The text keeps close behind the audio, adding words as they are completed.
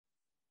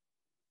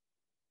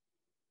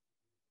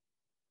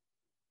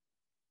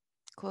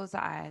close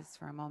the eyes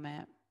for a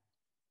moment.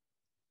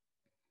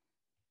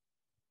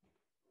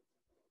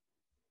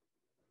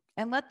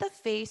 And let the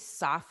face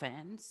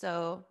soften.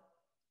 So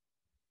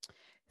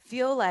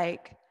feel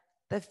like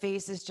the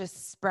face is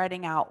just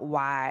spreading out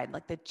wide,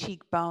 like the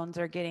cheekbones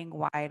are getting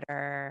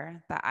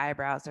wider, the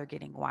eyebrows are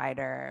getting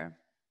wider.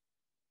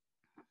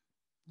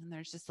 And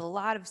there's just a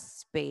lot of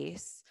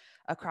space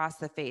across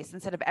the face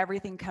instead of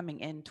everything coming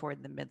in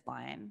toward the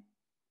midline.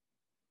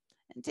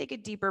 And take a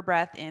deeper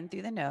breath in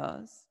through the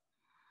nose.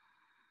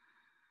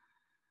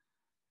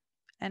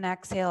 And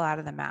exhale out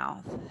of the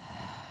mouth.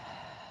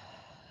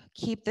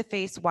 Keep the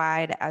face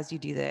wide as you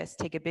do this.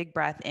 Take a big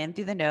breath in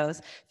through the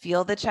nose.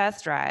 Feel the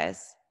chest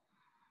rise.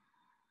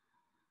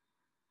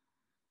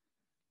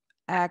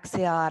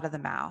 Exhale out of the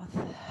mouth.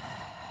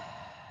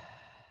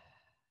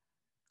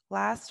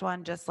 Last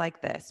one, just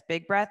like this.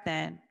 Big breath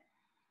in.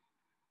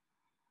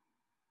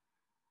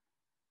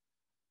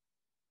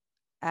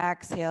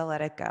 Exhale,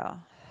 let it go.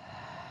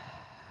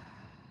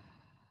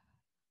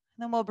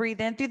 And then we'll breathe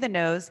in through the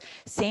nose,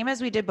 same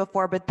as we did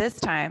before, but this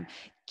time,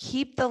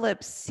 keep the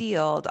lips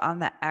sealed on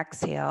the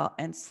exhale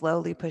and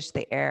slowly push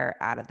the air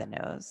out of the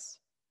nose.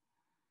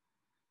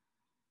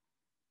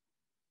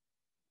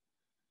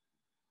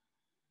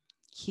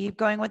 Keep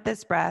going with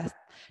this breath.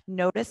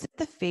 Notice if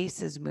the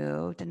face has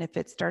moved and if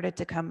it started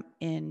to come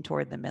in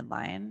toward the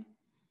midline.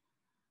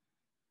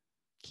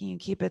 Can you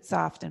keep it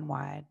soft and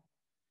wide?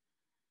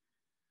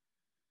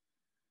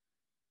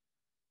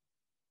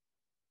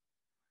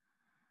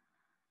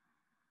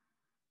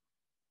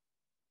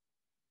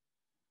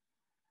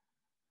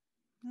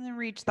 And then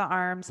reach the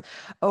arms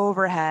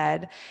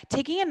overhead,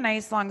 taking a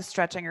nice long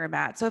stretch on your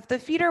mat. So if the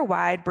feet are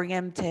wide, bring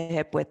them to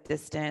hip width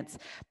distance.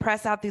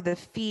 Press out through the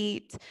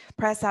feet,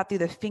 press out through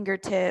the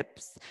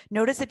fingertips.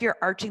 Notice if you're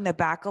arching the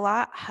back a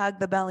lot, hug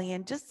the belly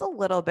in just a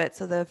little bit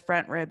so the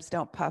front ribs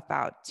don't puff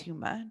out too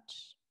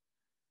much.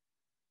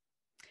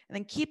 And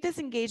then keep this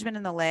engagement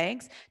in the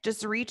legs.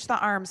 Just reach the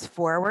arms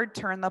forward,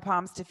 turn the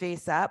palms to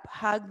face up,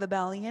 hug the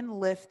belly in,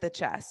 lift the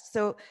chest.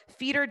 So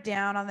feet are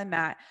down on the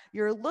mat.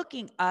 You're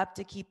looking up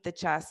to keep the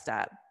chest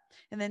up.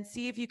 And then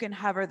see if you can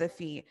hover the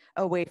feet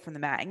away from the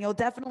mat. And you'll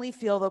definitely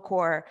feel the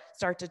core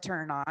start to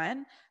turn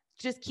on.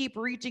 Just keep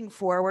reaching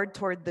forward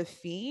toward the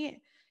feet.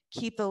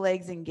 Keep the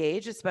legs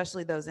engaged,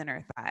 especially those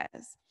inner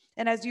thighs.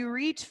 And as you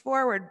reach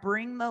forward,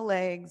 bring the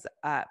legs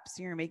up.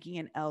 So you're making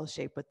an L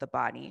shape with the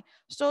body.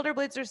 Shoulder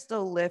blades are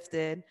still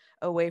lifted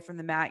away from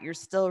the mat. You're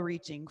still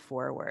reaching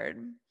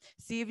forward.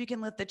 See if you can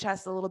lift the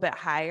chest a little bit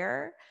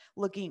higher.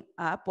 Looking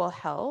up will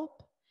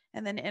help.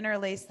 And then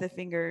interlace the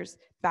fingers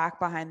back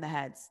behind the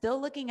head.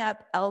 Still looking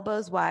up,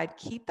 elbows wide.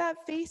 Keep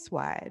that face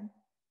wide.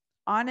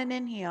 On an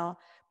inhale,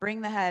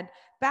 bring the head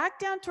back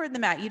down toward the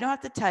mat. You don't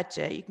have to touch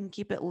it. You can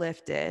keep it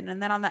lifted.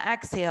 And then on the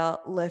exhale,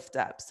 lift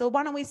up. So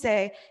why don't we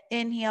say,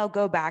 inhale,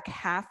 go back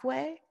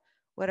halfway,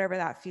 whatever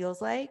that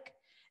feels like.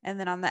 And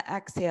then on the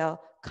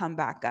exhale, come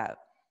back up.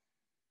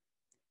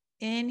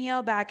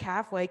 Inhale back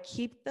halfway.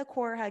 Keep the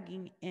core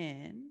hugging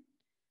in.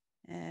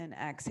 And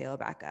exhale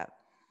back up.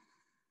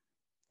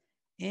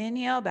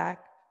 Inhale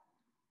back.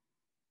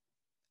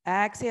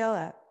 Exhale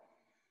up.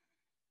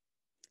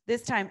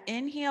 This time,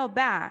 inhale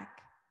back.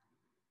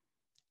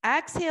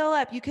 Exhale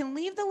up. You can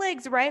leave the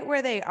legs right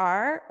where they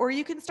are, or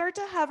you can start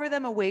to hover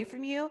them away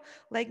from you,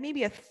 like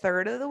maybe a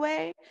third of the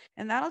way,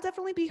 and that'll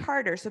definitely be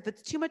harder. So if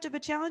it's too much of a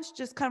challenge,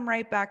 just come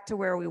right back to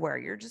where we were.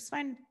 You're just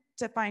trying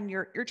to find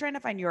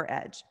your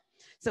edge.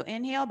 So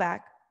inhale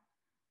back.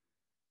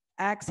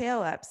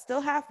 Exhale up.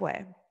 Still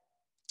halfway.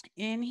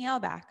 Inhale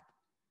back.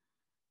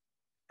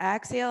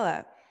 Exhale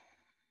up.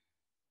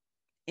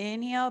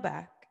 Inhale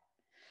back.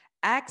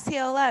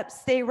 Exhale up,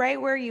 stay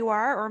right where you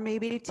are, or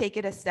maybe take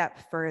it a step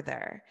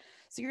further.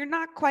 So you're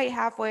not quite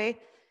halfway.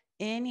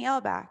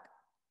 Inhale back.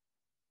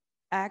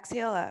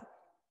 Exhale up.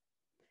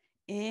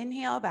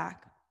 Inhale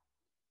back.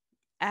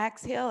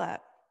 Exhale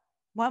up.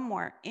 One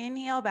more.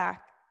 Inhale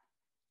back.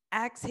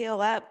 Exhale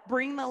up.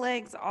 Bring the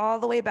legs all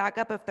the way back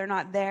up if they're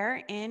not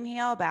there.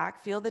 Inhale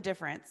back. Feel the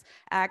difference.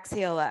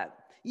 Exhale up.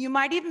 You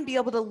might even be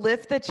able to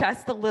lift the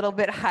chest a little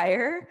bit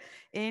higher.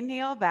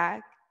 Inhale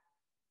back.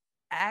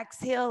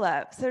 Exhale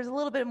up. So there's a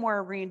little bit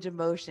more range of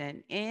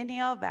motion.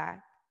 Inhale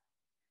back.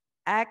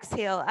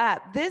 Exhale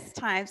up. This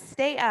time,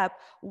 stay up,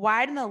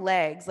 widen the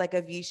legs like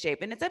a V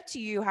shape. And it's up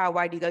to you how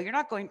wide you go. You're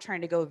not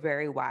trying to go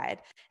very wide.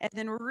 And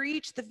then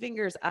reach the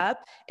fingers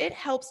up. It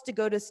helps to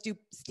go to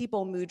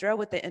steeple mudra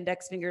with the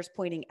index fingers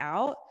pointing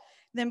out.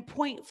 Then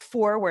point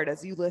forward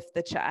as you lift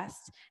the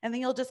chest. And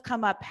then you'll just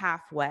come up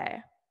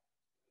halfway.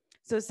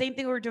 So same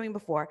thing we were doing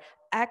before.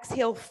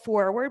 Exhale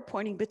forward,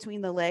 pointing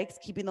between the legs,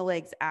 keeping the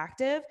legs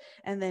active,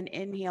 and then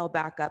inhale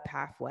back up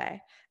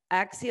halfway.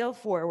 Exhale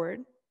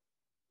forward,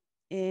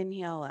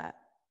 inhale up.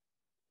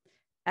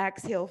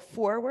 Exhale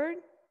forward,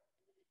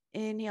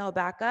 inhale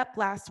back up.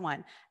 Last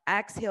one.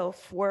 Exhale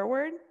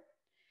forward,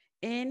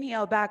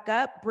 inhale back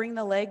up. Bring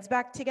the legs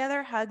back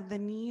together, hug the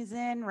knees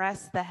in,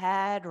 rest the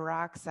head,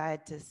 rock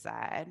side to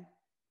side.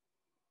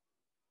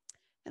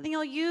 And then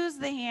you'll use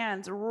the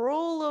hands,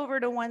 roll over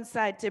to one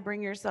side to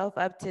bring yourself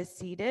up to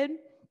seated.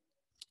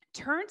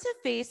 Turn to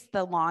face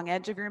the long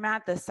edge of your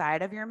mat, the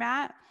side of your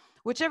mat.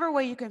 Whichever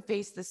way you can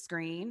face the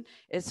screen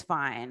is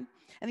fine.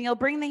 And then you'll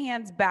bring the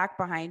hands back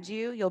behind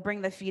you. You'll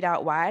bring the feet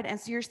out wide. And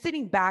so you're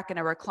sitting back in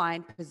a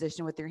reclined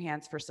position with your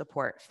hands for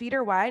support. Feet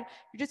are wide.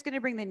 You're just going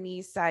to bring the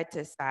knees side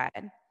to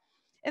side.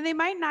 And they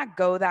might not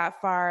go that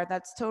far.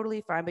 That's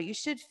totally fine. But you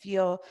should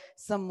feel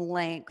some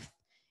length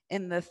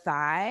in the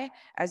thigh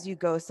as you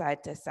go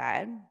side to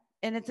side.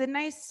 And it's a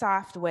nice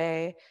soft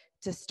way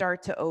to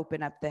start to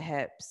open up the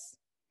hips.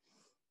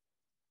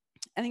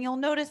 And then you'll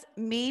notice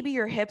maybe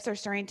your hips are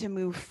starting to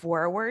move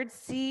forward.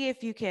 See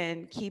if you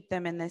can keep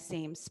them in the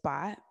same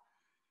spot.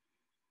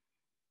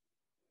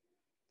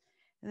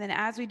 And then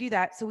as we do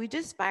that, so we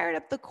just fired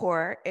up the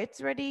core.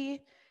 It's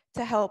ready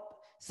to help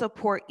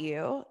support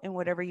you in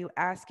whatever you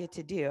ask it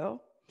to do.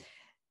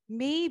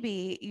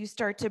 Maybe you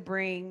start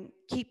to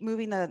keep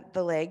moving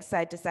the legs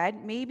side to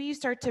side. Maybe you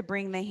start to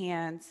bring the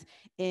hands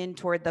in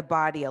toward the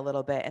body a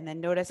little bit, and then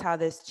notice how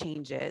this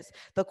changes.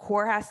 The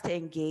core has to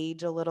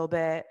engage a little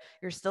bit.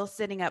 You're still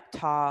sitting up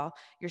tall.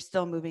 You're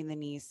still moving the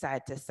knees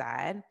side to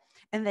side.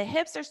 And the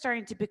hips are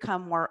starting to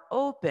become more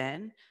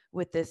open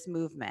with this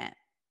movement.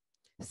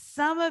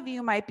 Some of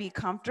you might be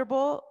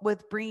comfortable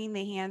with bringing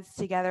the hands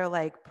together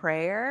like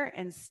prayer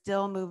and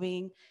still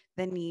moving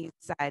the knees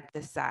side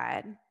to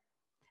side.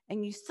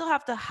 And you still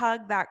have to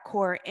hug that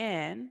core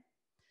in.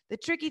 The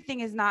tricky thing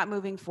is not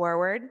moving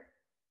forward.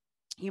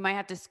 You might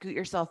have to scoot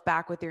yourself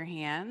back with your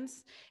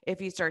hands if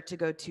you start to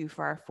go too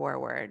far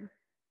forward.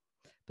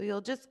 But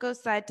you'll just go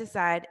side to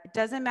side. It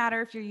doesn't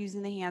matter if you're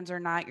using the hands or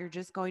not. You're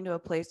just going to a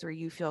place where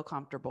you feel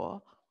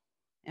comfortable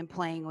and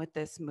playing with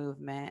this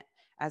movement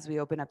as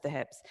we open up the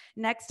hips.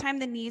 Next time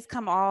the knees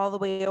come all the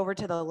way over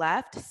to the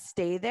left,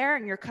 stay there,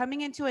 and you're coming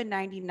into a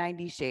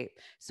 90-90 shape.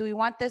 So we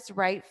want this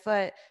right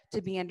foot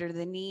to be under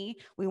the knee.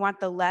 We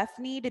want the left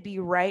knee to be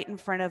right in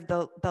front of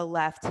the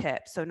left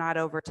hip, so not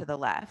over to the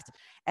left.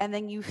 And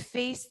then you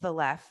face the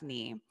left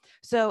knee.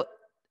 So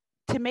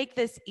to make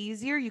this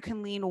easier, you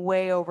can lean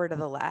way over to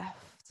the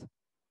left.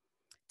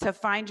 To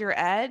find your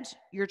edge,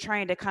 you're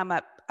trying to come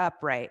up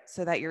upright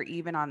so that you're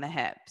even on the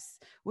hips,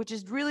 which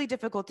is really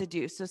difficult to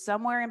do. So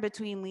somewhere in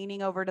between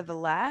leaning over to the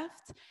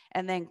left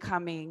and then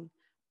coming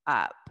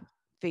up,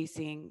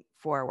 facing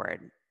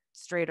forward,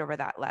 straight over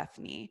that left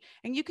knee.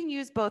 And you can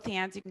use both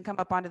hands. You can come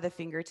up onto the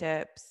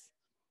fingertips.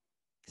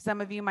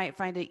 Some of you might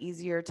find it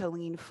easier to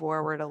lean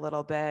forward a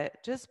little bit.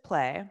 Just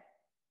play.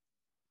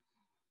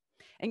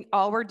 And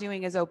all we're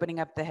doing is opening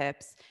up the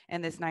hips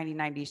in this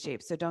 90-90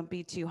 shape. So don't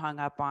be too hung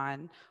up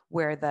on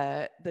where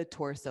the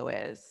torso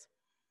is.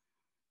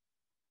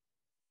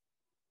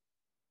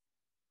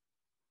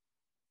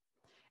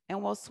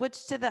 And we'll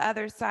switch to the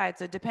other side.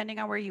 So depending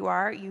on where you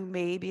are, you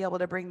may be able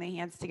to bring the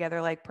hands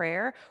together like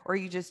prayer, or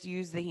you just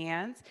use the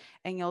hands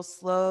and you'll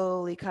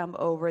slowly come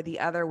over the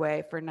other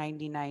way for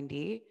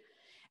 90-90.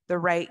 The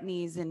right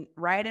knee's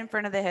right in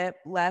front of the hip,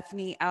 left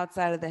knee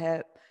outside of the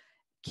hip.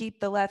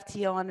 Keep the left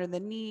heel under the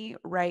knee,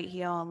 right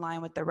heel in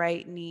line with the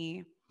right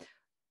knee.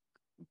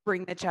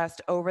 Bring the chest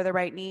over the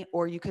right knee,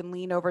 or you can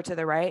lean over to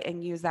the right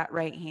and use that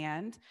right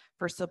hand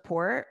for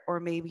support, or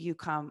maybe you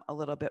come a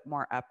little bit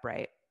more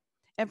upright.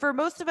 And for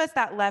most of us,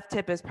 that left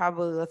hip is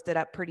probably lifted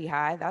up pretty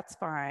high. That's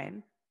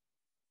fine.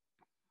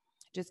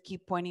 Just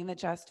keep pointing the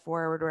chest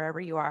forward wherever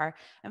you are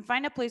and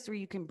find a place where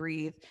you can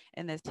breathe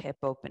in this hip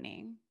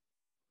opening.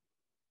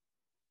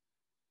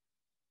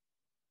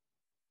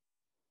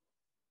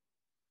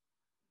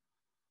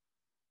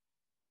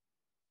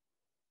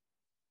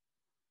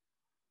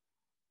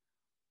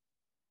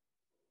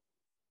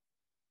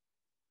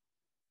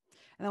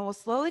 And then we'll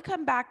slowly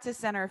come back to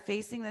center,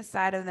 facing the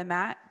side of the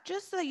mat,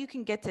 just so that you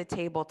can get to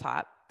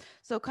tabletop.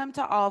 So come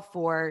to all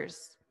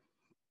fours.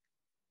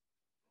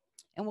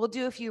 And we'll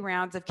do a few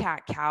rounds of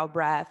cat-cow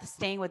breath,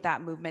 staying with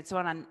that movement. So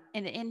on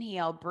an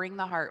inhale, bring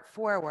the heart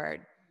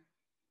forward.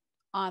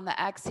 On the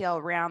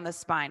exhale, round the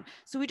spine.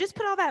 So we just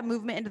put all that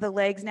movement into the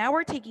legs. Now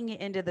we're taking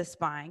it into the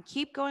spine.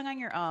 Keep going on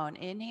your own.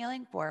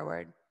 Inhaling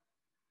forward.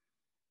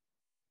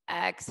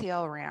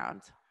 Exhale,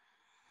 round.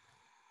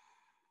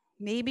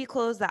 Maybe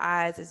close the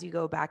eyes as you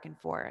go back and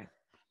forth.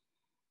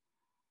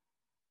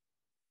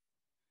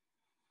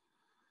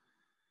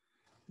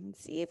 And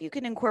see if you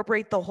can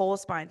incorporate the whole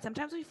spine.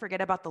 Sometimes we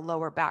forget about the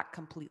lower back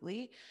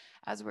completely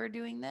as we're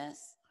doing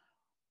this.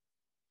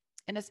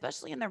 And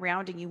especially in the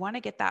rounding, you want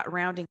to get that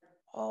rounding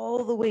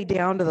all the way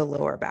down to the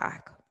lower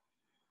back.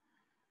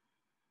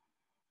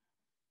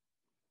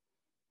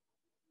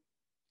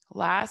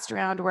 Last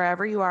round,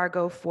 wherever you are,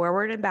 go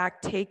forward and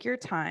back. Take your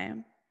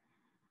time.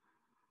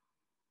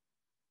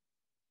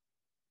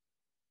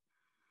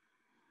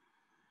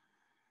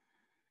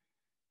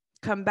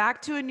 Come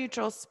back to a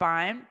neutral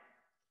spine.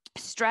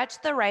 Stretch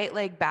the right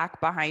leg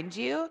back behind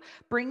you.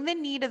 Bring the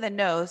knee to the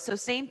nose. So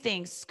same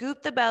thing,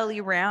 scoop the belly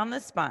around the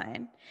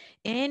spine.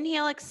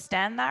 Inhale,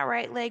 extend that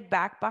right leg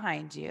back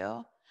behind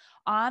you.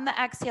 On the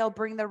exhale,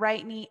 bring the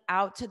right knee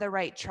out to the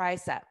right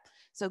tricep.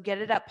 So get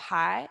it up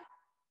high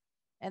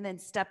and then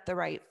step the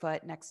right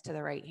foot next to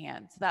the right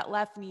hand. So that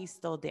left knee is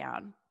still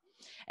down.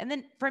 And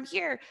then from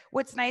here,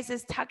 what's nice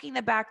is tucking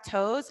the back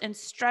toes and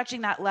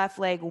stretching that left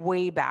leg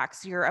way back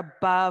so you're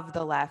above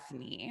the left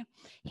knee.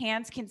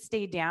 Hands can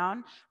stay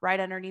down right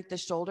underneath the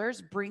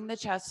shoulders. Bring the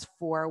chest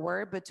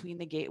forward between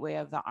the gateway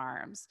of the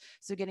arms.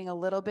 So getting a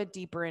little bit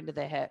deeper into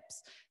the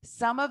hips.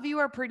 Some of you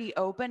are pretty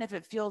open. If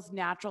it feels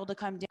natural to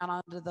come down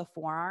onto the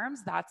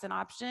forearms, that's an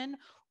option.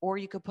 Or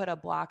you could put a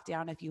block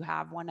down if you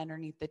have one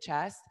underneath the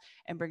chest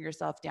and bring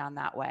yourself down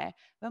that way.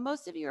 But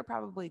most of you are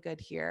probably good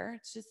here.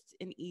 It's just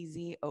an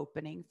easy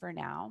opening for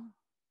now.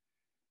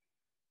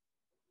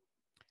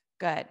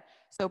 Good.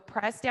 So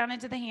press down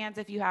into the hands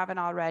if you haven't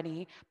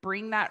already.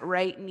 Bring that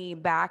right knee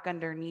back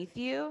underneath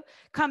you.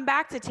 Come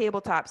back to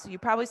tabletop. So you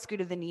probably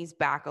scooted the knees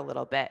back a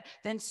little bit.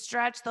 Then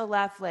stretch the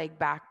left leg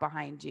back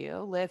behind you,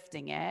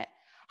 lifting it.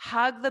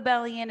 Hug the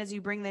belly in as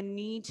you bring the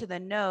knee to the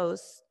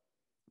nose,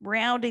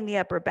 rounding the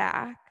upper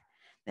back.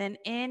 Then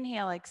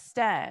inhale,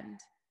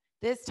 extend.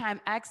 This time,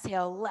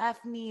 exhale,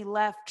 left knee,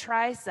 left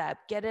tricep.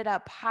 Get it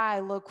up high,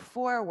 look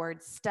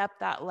forward, step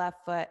that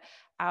left foot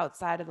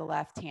outside of the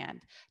left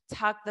hand.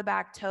 Tuck the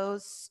back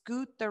toes,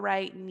 scoot the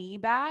right knee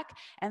back,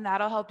 and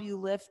that'll help you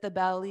lift the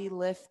belly,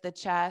 lift the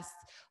chest,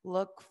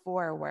 look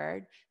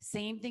forward.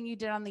 Same thing you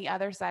did on the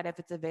other side if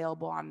it's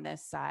available on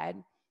this side.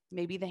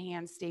 Maybe the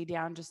hands stay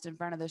down just in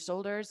front of the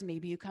shoulders.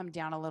 Maybe you come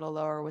down a little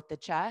lower with the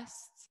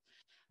chest,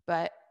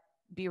 but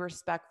be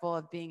respectful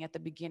of being at the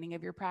beginning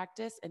of your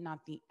practice and not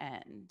the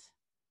end.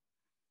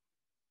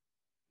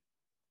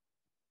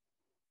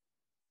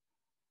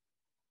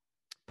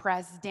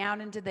 Press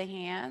down into the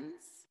hands.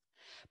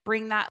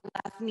 Bring that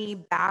left knee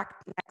back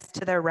next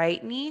to the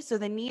right knee. So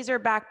the knees are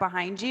back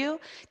behind you.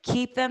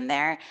 Keep them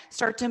there.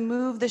 Start to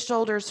move the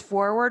shoulders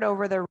forward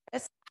over the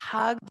wrist.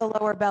 Hug the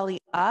lower belly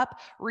up.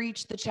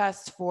 Reach the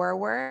chest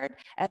forward.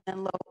 And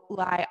then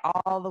lie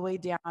all the way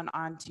down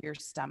onto your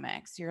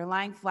stomach. So you're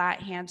lying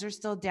flat. Hands are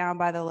still down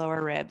by the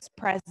lower ribs.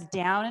 Press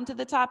down into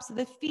the tops of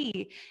the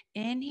feet.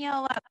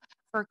 Inhale up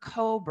for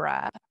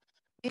cobra.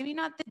 Maybe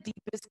not the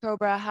deepest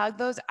cobra. Hug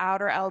those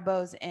outer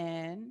elbows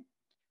in.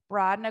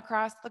 Broaden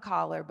across the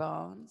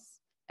collarbones,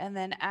 and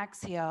then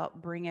exhale,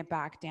 bring it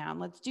back down.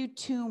 Let's do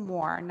 2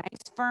 more. Nice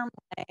firm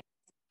legs.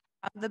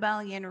 Hug the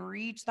belly in,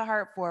 reach the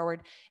heart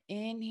forward.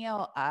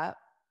 Inhale up.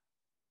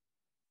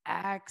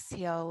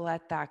 Exhale,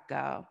 let that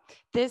go.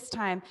 This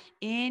time,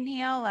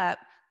 inhale up,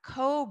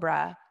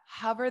 cobra.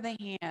 Hover the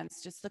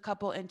hands just a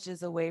couple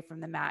inches away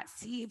from the mat.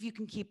 See if you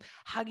can keep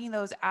hugging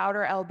those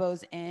outer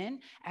elbows in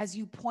as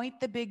you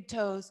point the big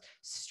toes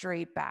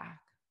straight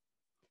back.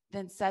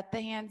 Then set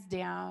the hands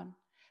down.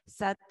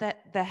 Set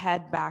the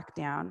head back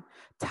down.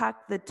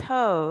 Tuck the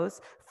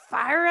toes.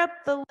 Fire up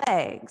the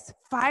legs.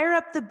 Fire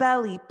up the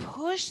belly.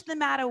 Push the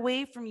mat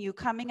away from you,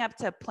 coming up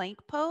to plank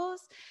pose,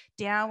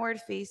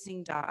 downward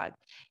facing dog.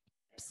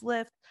 Hips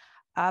lift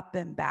up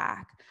and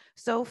back.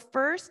 So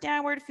first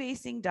downward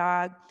facing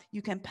dog,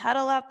 you can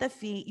pedal out the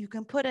feet. You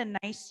can put a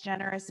nice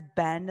generous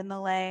bend in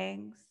the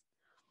legs.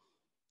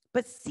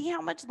 But see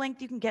how much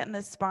length you can get in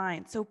the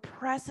spine. So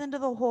press into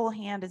the whole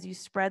hand as you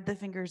spread the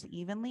fingers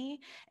evenly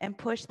and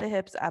push the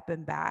hips up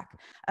and back.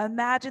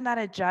 Imagine that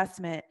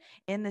adjustment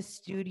in the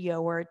studio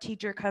where a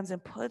teacher comes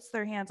and puts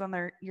their hands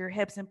on your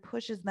hips and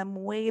pushes them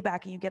way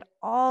back, and you get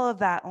all of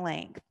that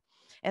length.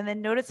 And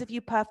then notice if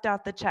you puffed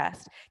out the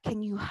chest.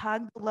 Can you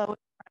hug the lower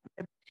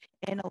rib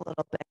in a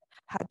little bit,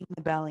 hugging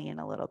the belly in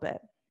a little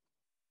bit?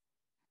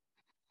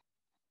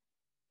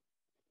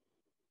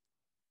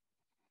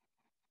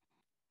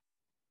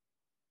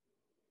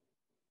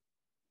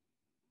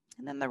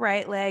 And then the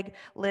right leg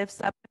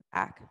lifts up and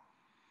back.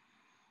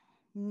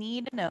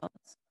 Knee to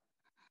nose.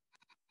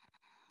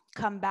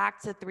 Come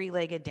back to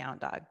 3-legged down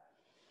dog.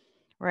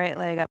 Right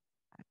leg up.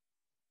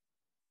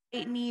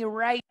 Right knee,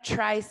 right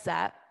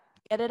tricep.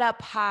 Get it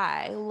up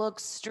high. Look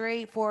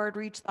straight forward.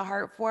 Reach the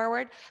heart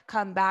forward.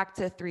 Come back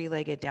to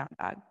 3-legged down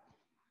dog.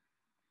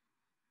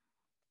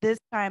 This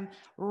time,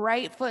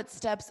 right foot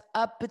steps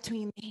up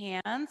between the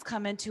hands.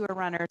 Come into a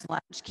runner's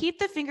lunge. Keep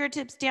the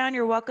fingertips down.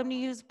 You're welcome to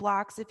use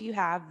blocks if you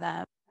have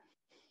them.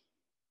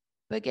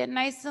 But get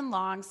nice and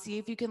long. See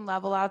if you can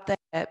level out the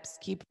hips.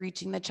 Keep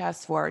reaching the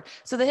chest forward.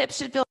 So the hips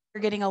should feel like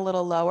you're getting a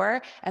little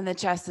lower and the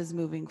chest is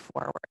moving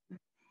forward.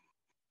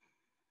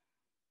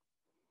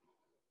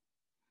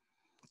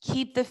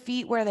 Keep the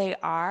feet where they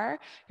are.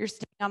 You're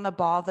staying on the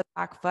ball of the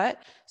back foot.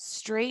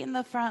 Straighten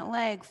the front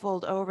leg,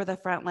 fold over the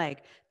front leg.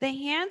 The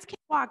hands can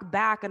walk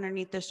back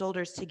underneath the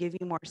shoulders to give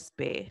you more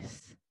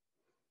space.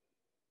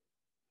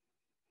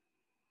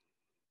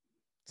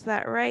 So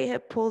that right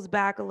hip pulls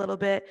back a little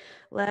bit,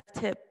 left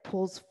hip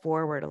pulls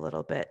forward a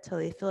little bit till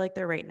they feel like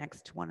they're right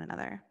next to one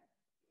another.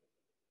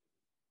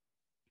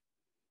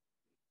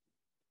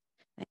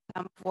 And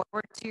come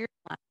forward to your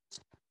lunge.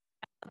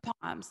 The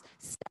palms,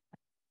 step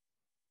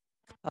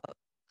pose.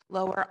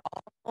 Lower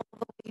all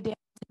the way down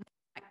to the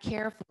mat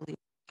carefully.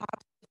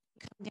 Pop,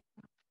 come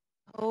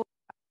down,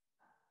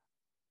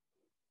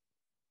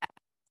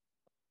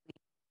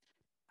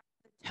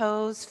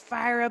 toes,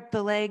 fire up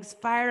the legs,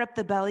 fire up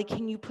the belly.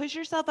 Can you push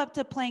yourself up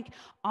to plank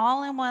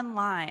all in one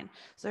line?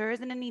 So there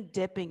isn't any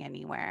dipping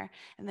anywhere.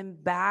 And then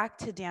back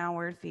to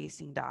downward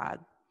facing dog.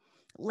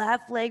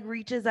 Left leg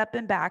reaches up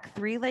and back,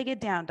 three-legged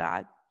down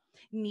dog.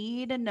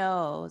 Knee to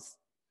nose.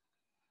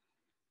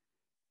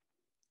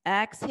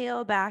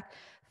 Exhale back,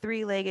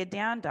 three-legged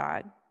down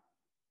dog.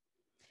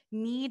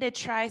 Knee to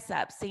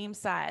tricep, same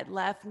side,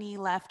 left knee,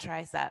 left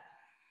tricep.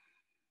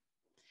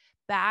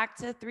 Back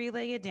to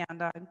three-legged down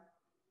dog.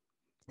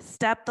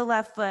 Step the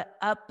left foot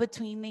up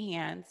between the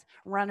hands,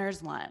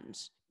 runner's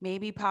lunge.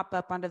 Maybe pop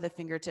up onto the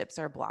fingertips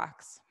or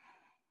blocks.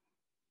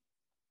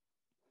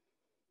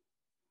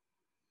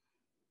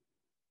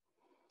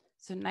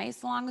 So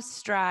nice long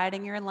stride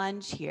in your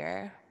lunge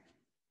here.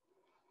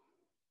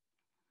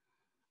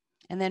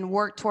 And then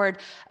work toward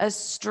a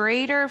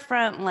straighter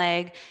front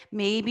leg,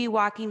 maybe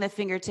walking the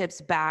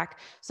fingertips back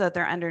so that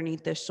they're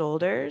underneath the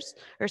shoulders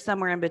or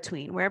somewhere in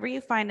between, wherever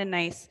you find a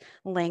nice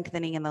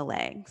lengthening in the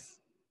legs.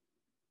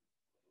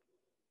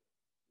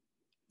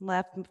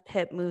 Left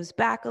hip moves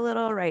back a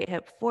little, right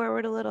hip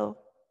forward a little.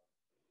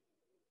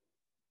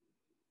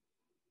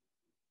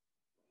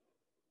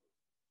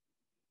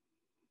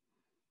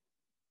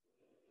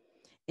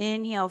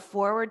 Inhale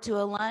forward to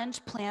a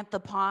lunge, plant the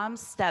palms,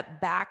 step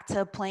back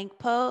to plank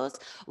pose,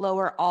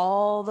 lower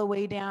all the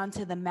way down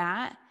to the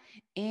mat.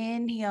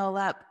 Inhale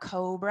up,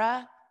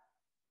 cobra.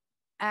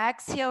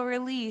 Exhale,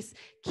 release.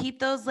 Keep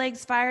those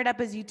legs fired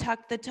up as you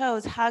tuck the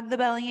toes, hug the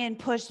belly in,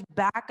 push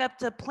back up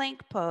to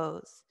plank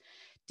pose.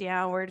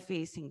 Downward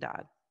facing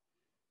dog.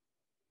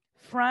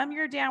 From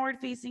your downward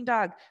facing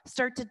dog,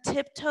 start to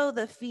tiptoe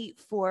the feet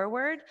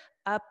forward,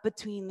 up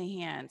between the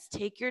hands.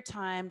 Take your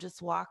time,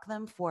 just walk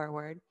them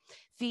forward.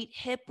 Feet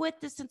hip width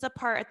distance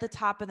apart at the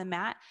top of the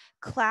mat.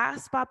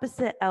 Clasp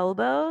opposite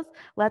elbows.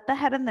 Let the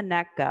head and the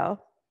neck go.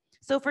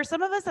 So for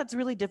some of us, that's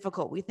really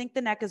difficult. We think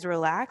the neck is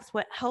relaxed.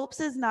 What helps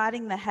is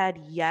nodding the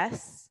head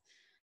yes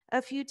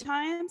a few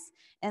times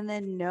and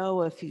then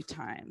no a few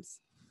times.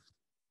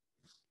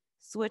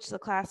 Switch the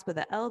clasp of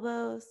the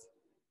elbows.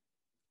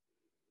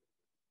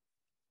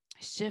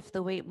 Shift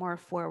the weight more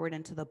forward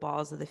into the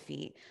balls of the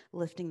feet,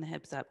 lifting the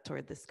hips up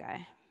toward the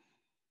sky.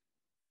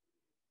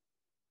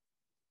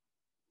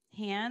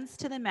 Hands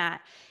to the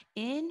mat.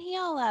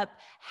 Inhale up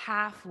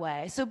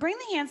halfway. So bring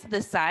the hands to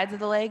the sides of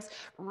the legs.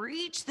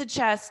 Reach the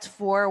chest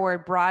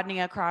forward, broadening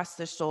across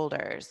the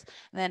shoulders.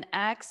 Then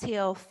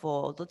exhale,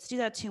 fold. Let's do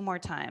that 2 more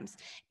times.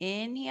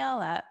 Inhale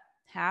up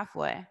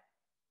halfway.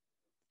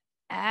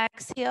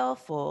 Exhale,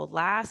 fold.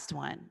 Last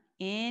one.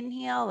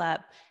 Inhale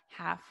up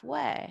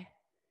halfway.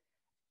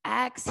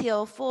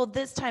 Exhale, fold.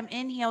 This time,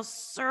 inhale,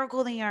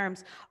 circle the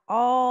arms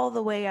all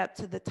the way up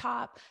to the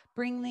top.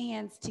 Bring the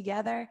hands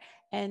together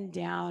and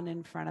down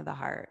in front of the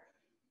heart.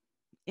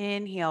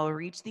 Inhale,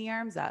 reach the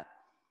arms up.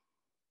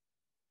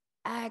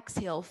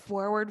 Exhale,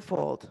 forward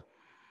fold.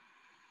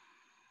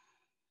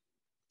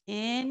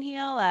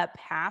 Inhale up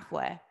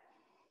halfway.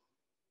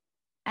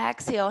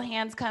 Exhale,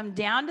 hands come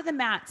down to the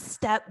mat,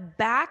 step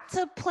back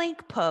to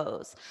plank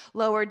pose.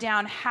 Lower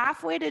down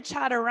halfway to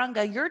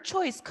chaturanga. Your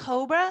choice,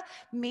 cobra,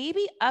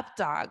 maybe up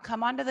dog.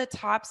 Come onto the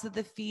tops of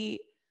the feet,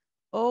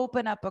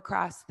 open up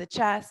across the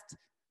chest,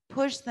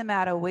 push the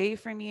mat away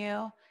from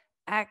you.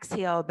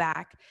 Exhale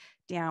back,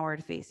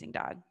 downward facing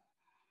dog.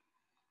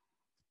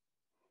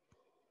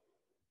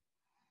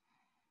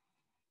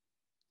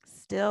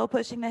 Still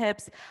pushing the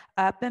hips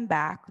up and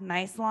back,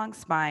 nice long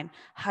spine,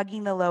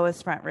 hugging the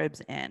lowest front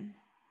ribs in.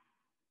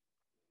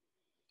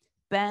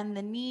 Bend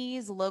the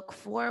knees, look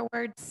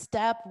forward,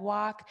 step,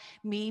 walk,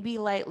 maybe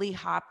lightly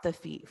hop the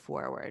feet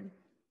forward.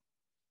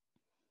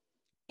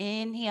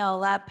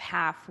 Inhale up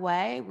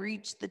halfway,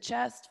 reach the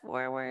chest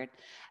forward.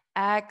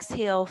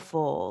 Exhale,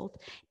 fold.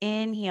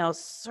 Inhale,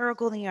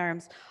 circle the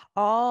arms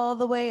all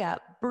the way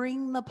up.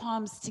 Bring the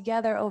palms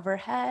together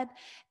overhead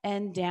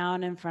and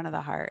down in front of the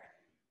heart.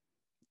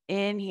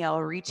 Inhale,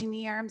 reaching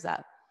the arms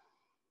up.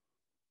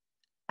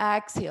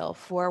 Exhale,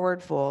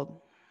 forward fold.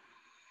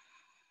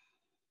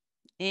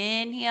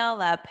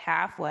 Inhale up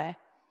halfway.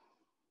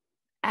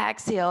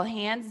 Exhale,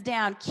 hands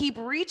down. Keep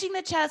reaching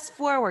the chest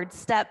forward.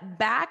 Step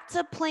back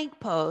to plank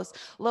pose.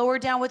 Lower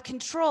down with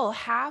control.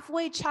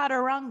 Halfway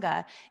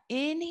chaturanga.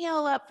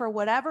 Inhale up for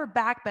whatever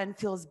back bend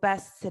feels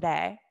best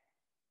today.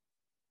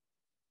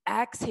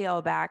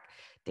 Exhale back,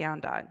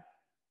 down dog.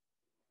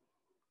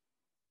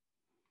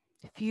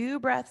 A few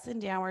breaths in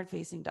downward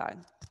facing dog.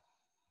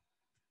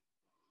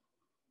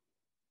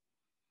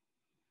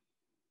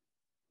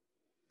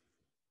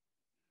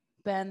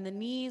 Bend the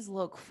knees,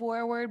 look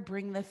forward,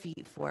 bring the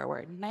feet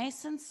forward,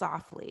 nice and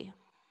softly.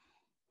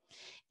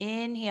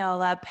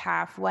 Inhale up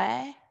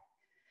halfway.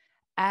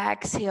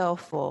 Exhale,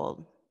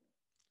 fold.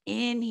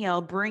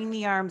 Inhale, bring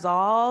the arms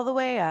all the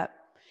way up.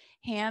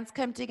 Hands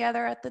come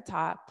together at the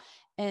top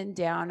and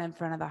down in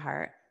front of the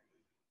heart.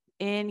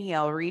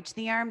 Inhale, reach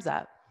the arms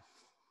up.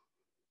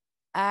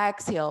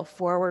 Exhale,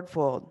 forward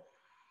fold.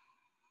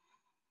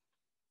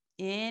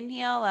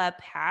 Inhale up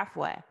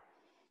halfway.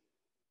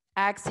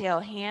 Exhale,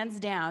 hands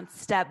down,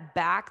 step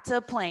back to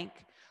plank.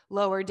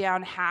 Lower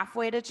down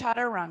halfway to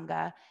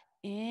chaturanga.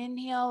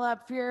 Inhale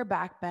up for your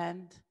back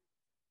bend.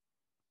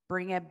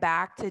 Bring it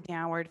back to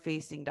downward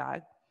facing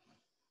dog.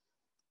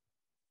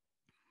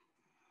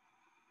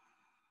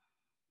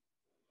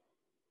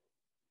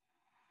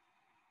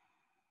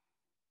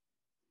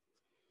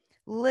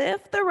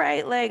 Lift the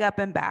right leg up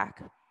and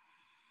back.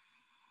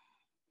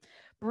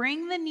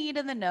 Bring the knee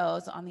to the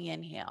nose on the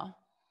inhale.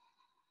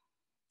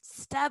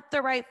 Step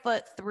the right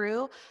foot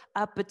through,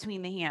 up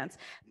between the hands.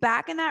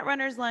 Back in that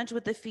runner's lunge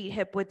with the feet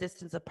hip width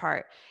distance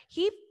apart.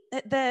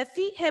 The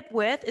feet hip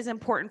width is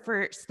important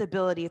for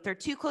stability. If they're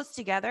too close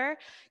together,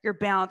 your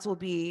balance will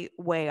be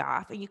way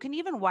off. And you can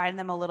even widen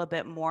them a little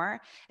bit more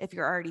if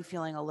you're already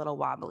feeling a little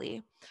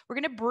wobbly. We're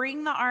gonna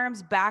bring the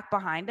arms back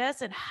behind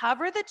us and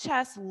hover the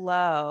chest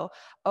low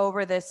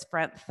over this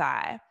front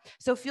thigh.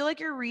 So feel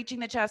like you're reaching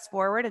the chest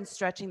forward and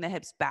stretching the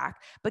hips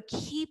back, but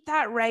keep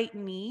that right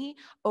knee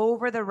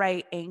over the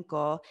right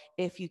ankle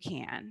if you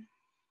can.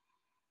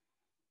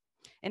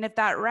 And if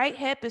that right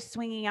hip is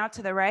swinging out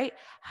to the right,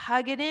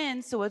 hug it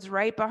in so it's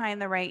right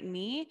behind the right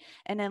knee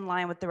and in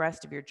line with the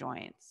rest of your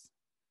joints.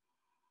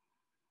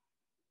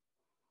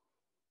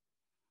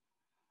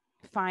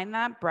 Find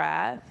that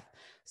breath,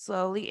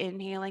 slowly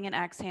inhaling and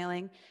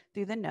exhaling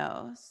through the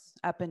nose,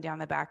 up and down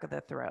the back of the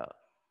throat.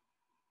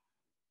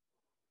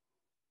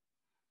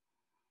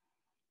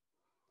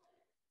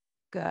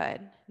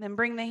 Good. Then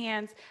bring the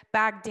hands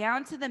back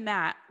down to the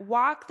mat.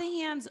 Walk the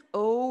hands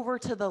over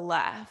to the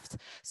left.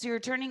 So you're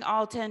turning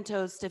all 10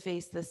 toes to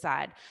face the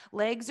side.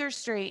 Legs are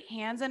straight,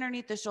 hands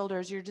underneath the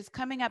shoulders. You're just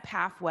coming up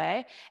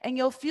halfway, and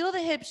you'll feel the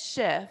hips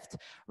shift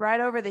right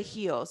over the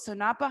heels. So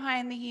not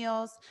behind the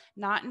heels,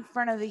 not in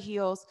front of the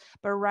heels,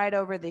 but right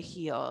over the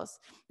heels.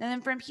 And then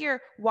from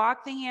here,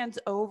 walk the hands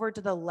over to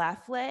the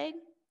left leg.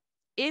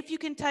 If you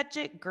can touch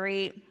it,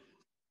 great.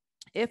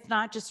 If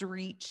not, just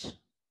reach.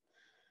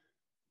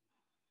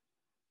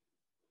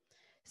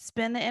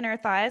 Spin the inner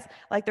thighs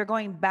like they're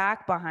going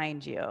back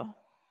behind you.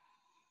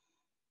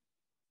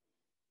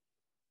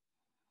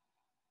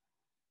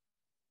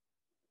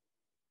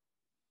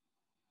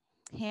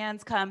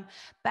 Hands come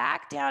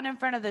back down in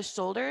front of the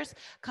shoulders,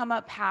 come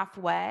up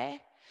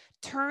halfway.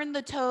 Turn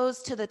the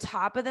toes to the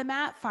top of the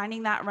mat,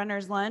 finding that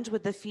runner's lunge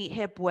with the feet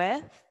hip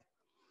width.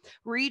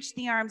 Reach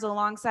the arms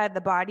alongside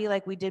the body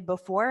like we did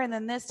before, and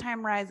then this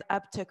time rise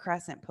up to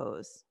crescent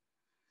pose.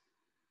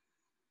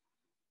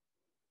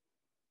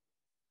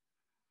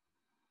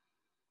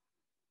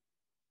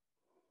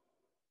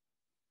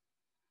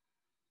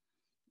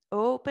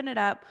 Open it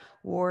up,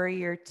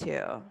 warrior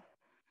two.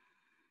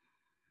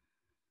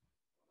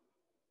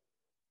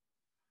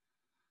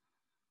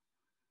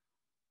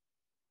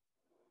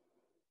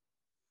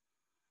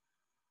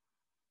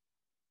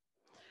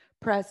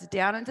 Press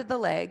down into the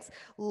legs.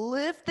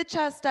 Lift the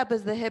chest up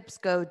as the hips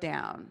go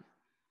down.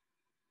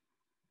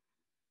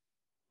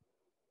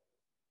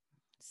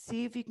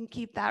 See if you can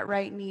keep that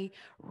right knee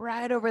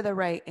right over the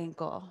right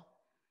ankle.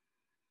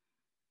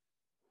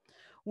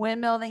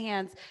 Windmill the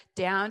hands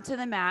down to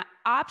the mat.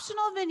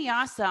 Optional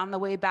vinyasa on the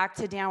way back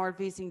to downward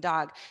facing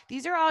dog.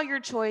 These are all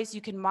your choice.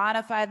 You can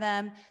modify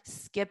them,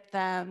 skip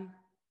them.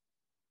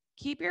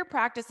 Keep your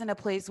practice in a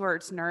place where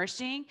it's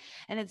nourishing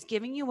and it's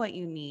giving you what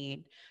you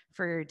need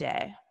for your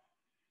day.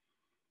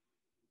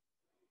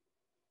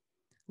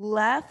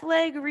 Left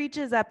leg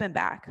reaches up and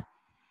back.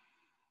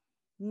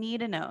 Knee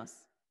to nose.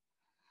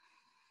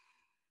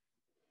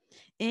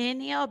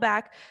 Inhale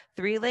back,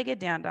 three-legged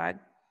down dog.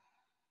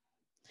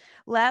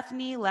 Left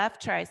knee,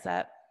 left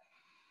tricep.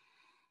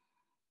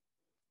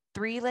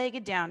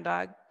 Three-legged down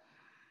dog.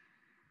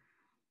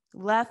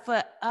 Left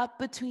foot up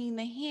between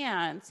the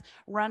hands,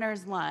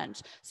 runner's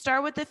lunge.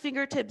 Start with the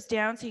fingertips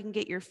down so you can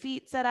get your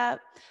feet set up,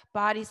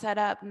 body set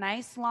up,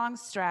 nice long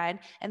stride.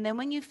 And then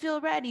when you feel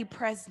ready,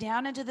 press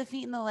down into the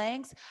feet and the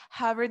legs,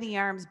 hover the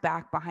arms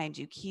back behind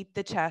you. Keep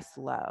the chest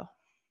low.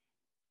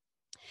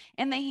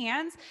 In the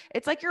hands,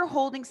 it's like you're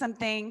holding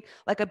something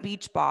like a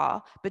beach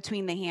ball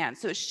between the hands.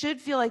 So it should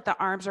feel like the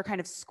arms are kind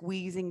of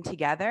squeezing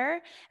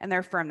together and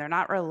they're firm. They're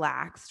not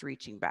relaxed,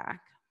 reaching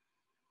back.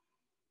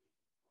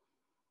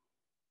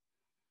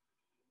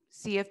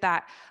 See if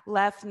that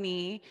left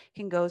knee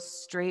can go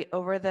straight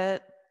over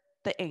the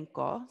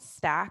ankle,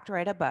 stacked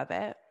right above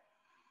it.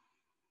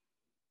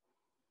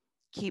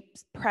 Keep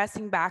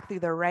pressing back through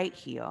the right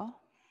heel.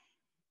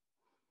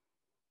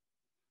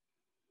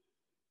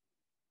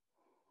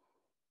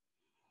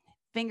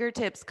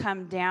 Fingertips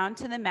come down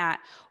to the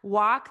mat.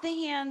 Walk the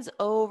hands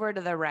over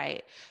to the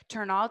right.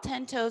 Turn all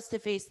 10 toes to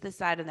face the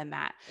side of the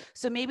mat.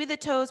 So maybe the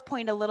toes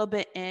point a little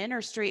bit in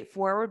or straight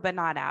forward, but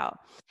not out.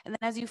 And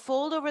then as you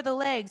fold over the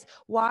legs,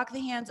 walk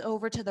the hands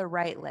over to the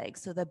right leg,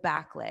 so the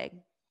back leg.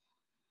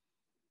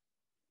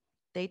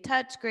 They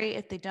touch, great.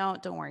 If they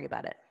don't worry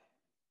about it.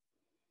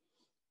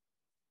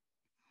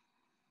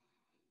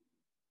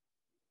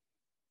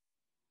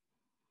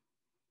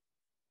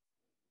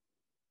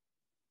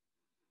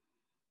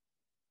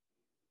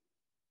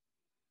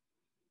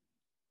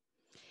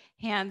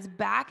 Hands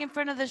back in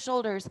front of the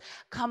shoulders,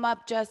 come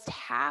up just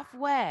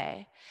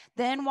halfway.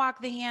 Then walk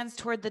the hands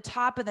toward the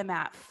top of the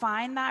mat.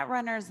 Find that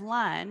runner's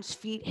lunge,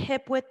 feet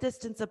hip width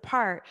distance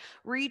apart.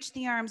 Reach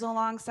the arms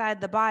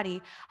alongside the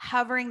body,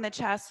 hovering the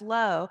chest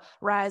low.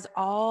 Rise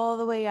all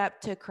the way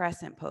up to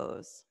crescent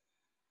pose.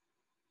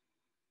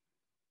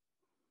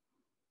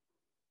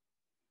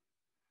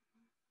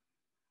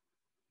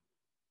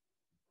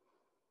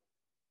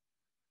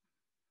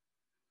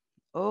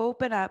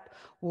 Open up,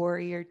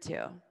 warrior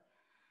two.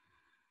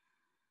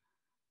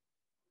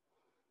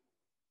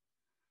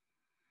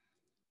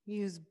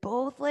 Use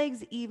both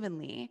legs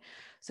evenly.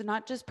 So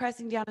not just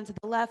pressing down into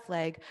the left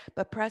leg,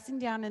 but pressing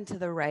down into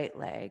the right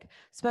leg,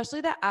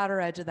 especially the outer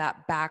edge of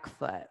that back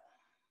foot.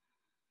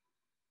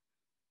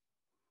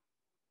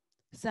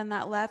 Send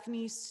that left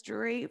knee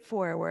straight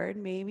forward.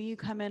 Maybe you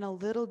come in a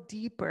little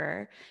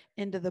deeper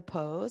into the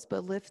pose,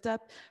 but lift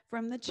up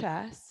from the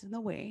chest and the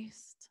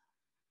waist.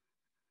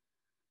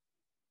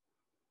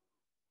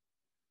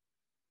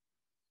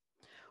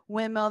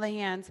 Windmill the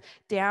hands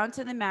down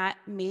to the mat,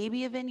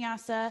 maybe a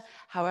vinyasa,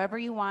 however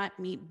you want.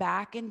 Meet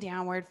back in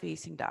downward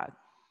facing dog.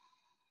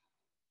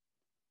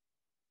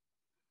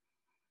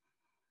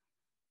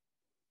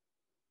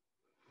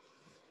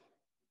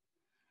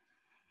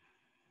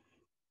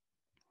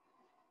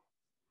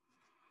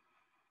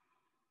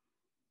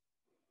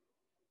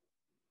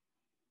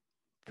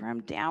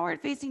 From downward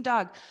facing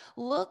dog,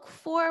 look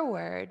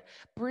forward,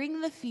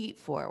 bring the feet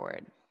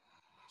forward.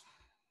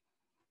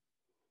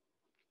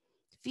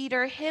 Feet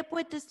are hip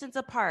width distance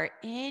apart.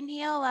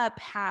 Inhale up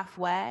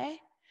halfway.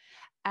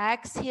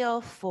 Exhale,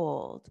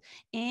 fold.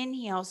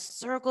 Inhale,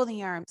 circle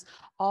the arms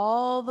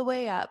all the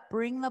way up.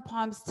 Bring the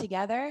palms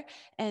together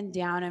and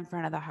down in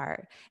front of the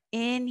heart.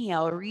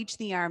 Inhale, reach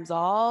the arms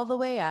all the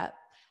way up.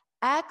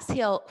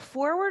 Exhale,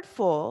 forward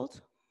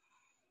fold.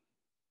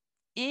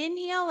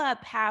 Inhale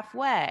up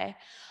halfway.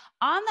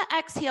 On the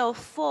exhale,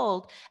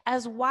 fold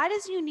as wide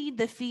as you need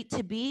the feet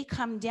to be.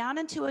 Come down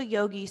into a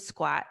yogi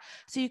squat.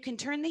 So you can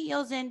turn the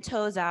heels in,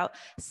 toes out.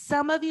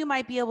 Some of you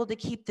might be able to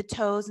keep the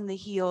toes and the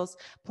heels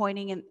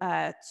pointing in,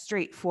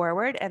 straight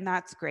forward, and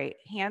that's great.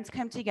 Hands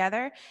come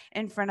together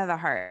in front of the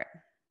heart.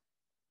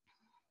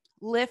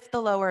 Lift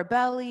the lower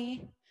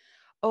belly.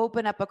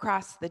 Open up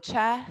across the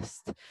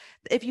chest.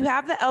 If you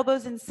have the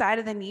elbows inside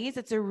of the knees,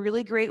 it's a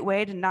really great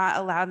way to not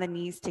allow the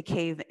knees to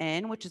cave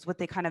in, which is what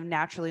they kind of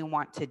naturally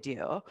want to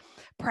do.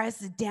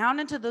 Press down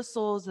into the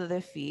soles of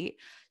the feet.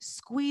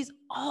 Squeeze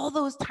all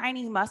those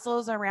tiny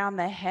muscles around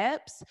the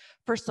hips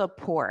for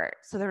support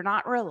so they're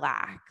not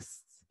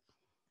relaxed.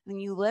 Then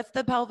you lift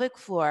the pelvic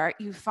floor.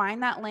 You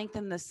find that length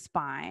in the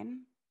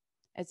spine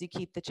as you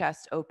keep the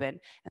chest open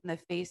and the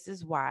face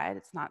is wide.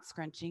 It's not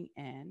scrunching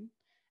in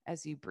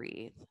as you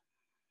breathe.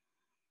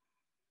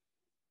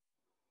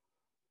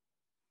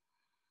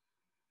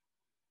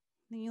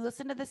 Then you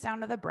listen to the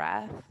sound of the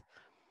breath,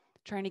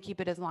 trying to keep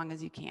it as long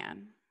as you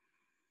can.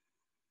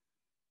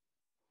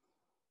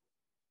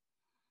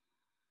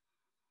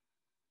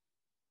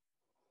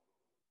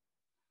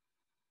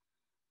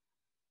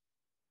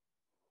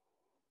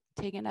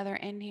 Take another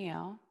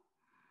inhale.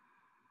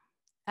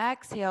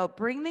 Exhale,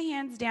 bring the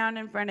hands down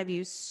in front of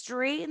you,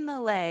 straighten the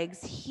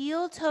legs,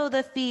 heel toe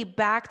the feet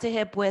back to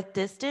hip width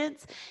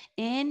distance.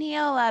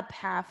 Inhale up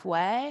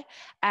halfway.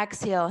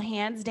 Exhale,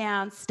 hands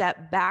down,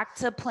 step back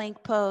to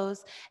plank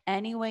pose.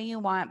 Any way you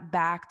want,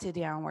 back to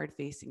downward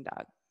facing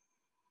dog.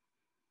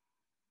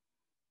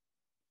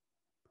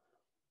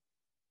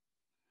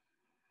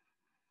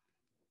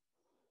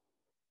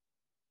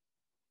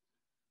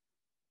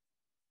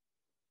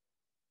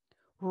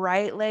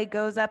 Right leg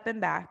goes up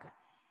and back.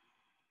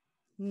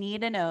 Knee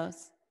to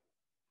nose.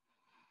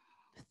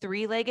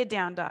 Three-legged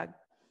down dog.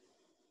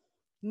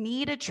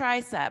 Knee to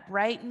tricep,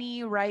 right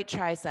knee, right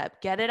tricep.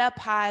 Get it up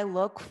high,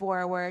 look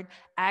forward.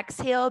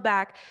 Exhale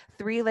back,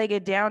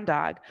 three-legged down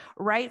dog.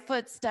 Right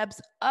foot steps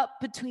up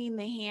between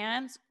the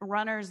hands,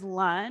 runner's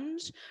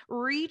lunge.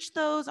 Reach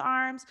those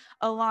arms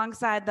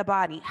alongside the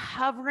body,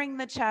 hovering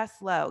the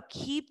chest low.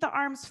 Keep the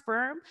arms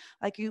firm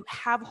like you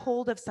have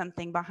hold of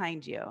something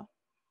behind you.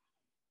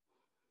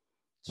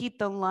 Keep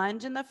the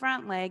lunge in the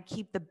front leg,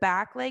 keep the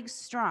back leg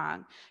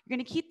strong. You're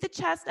gonna keep the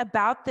chest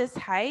about this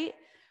height.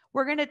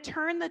 We're gonna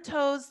turn the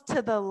toes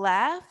to the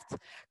left,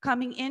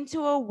 coming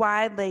into a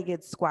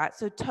wide-legged squat.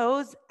 So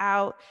toes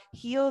out,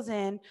 heels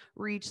in,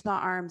 reach the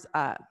arms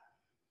up.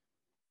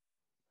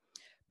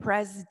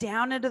 Press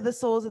down into the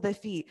soles of the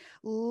feet.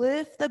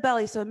 Lift the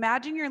belly. So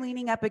imagine you're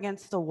leaning up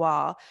against the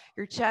wall.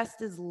 Your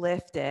chest is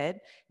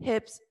lifted,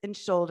 hips and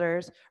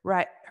shoulders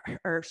right,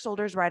 or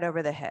shoulders right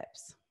over the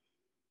hips.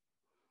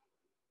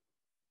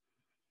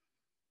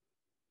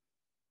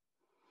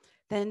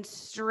 Then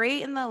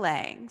straighten the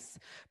legs.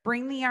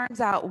 Bring the arms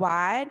out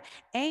wide.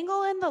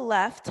 Angle in the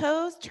left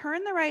toes.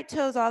 Turn the right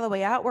toes all the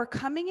way out. We're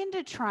coming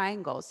into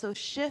triangle. So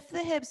shift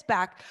the hips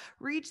back.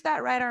 Reach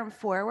that right arm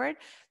forward.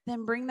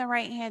 Then bring the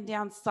right hand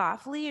down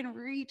softly and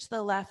reach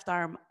the left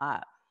arm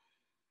up.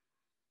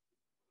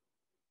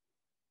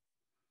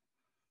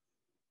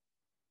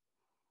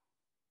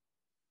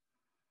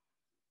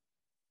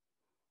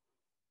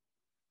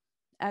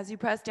 As you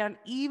press down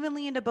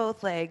evenly into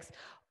both legs,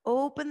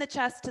 open the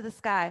chest to the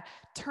sky.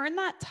 Turn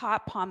that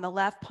top palm, the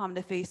left palm,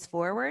 to face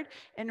forward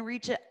and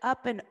reach it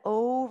up and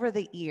over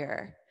the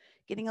ear,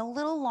 getting a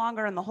little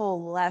longer on the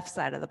whole left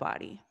side of the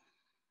body.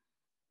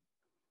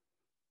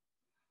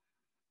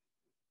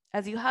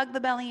 As you hug the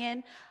belly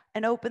in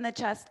and open the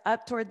chest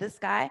up toward the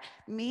sky,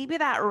 maybe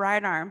that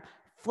right arm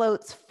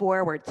floats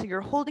forward. So you're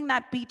holding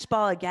that beach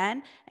ball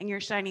again, and you're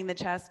shining the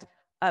chest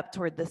up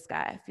toward the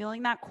sky.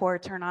 Feeling that core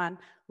turn on,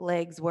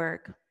 legs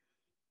work.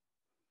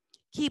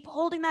 Keep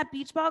holding that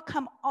beach ball,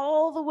 come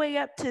all the way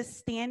up to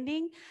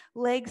standing.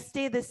 Legs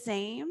stay the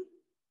same.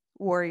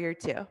 Warrior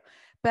two.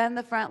 Bend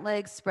the front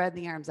legs, spread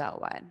the arms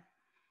out wide.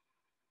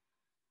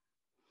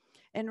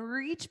 And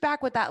reach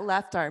back with that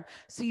left arm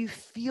so you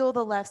feel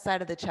the left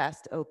side of the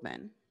chest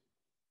open.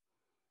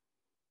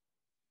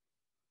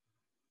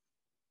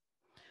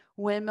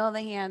 Windmill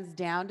the hands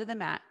down to the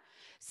mat.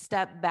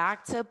 Step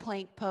back to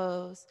plank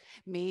pose,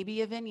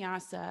 maybe a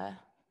vinyasa.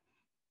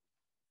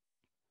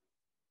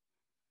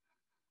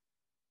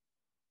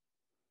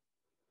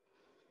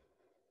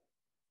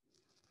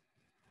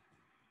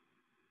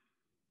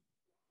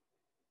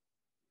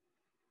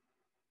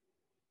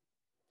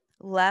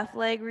 Left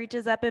leg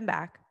reaches up and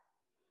back.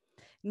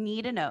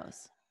 Knee to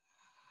nose.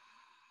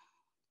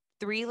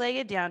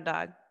 Three-legged down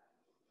dog.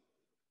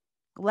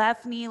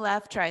 Left knee,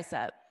 left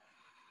tricep.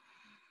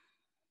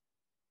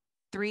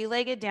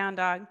 Three-legged down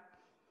dog.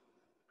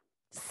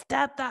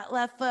 Step that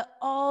left foot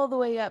all the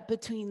way up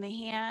between the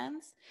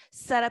hands.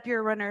 Set up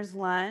your runner's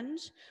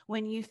lunge.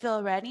 When you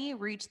feel ready,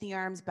 reach the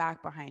arms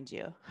back behind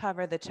you.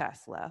 Hover the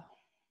chest low.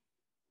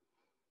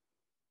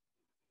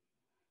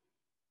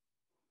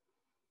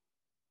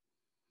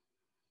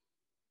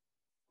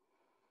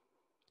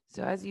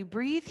 So as you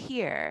breathe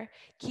here,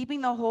 keeping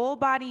the whole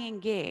body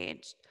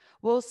engaged,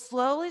 we'll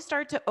slowly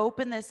start to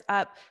open this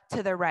up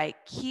to the right.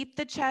 Keep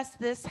the chest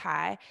this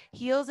high,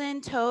 heels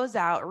in, toes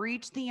out,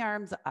 reach the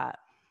arms up.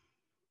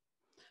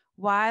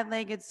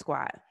 Wide-legged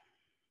squat.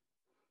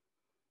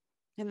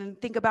 And then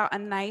think about a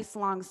nice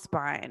long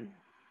spine.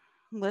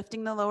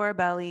 Lifting the lower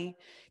belly,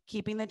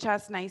 keeping the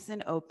chest nice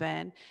and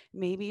open.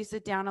 Maybe you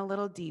sit down a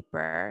little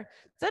deeper.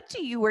 It's up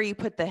to you where you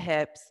put the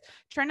hips.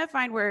 Trying to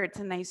find where it's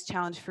a nice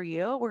challenge for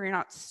you, where you're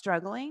not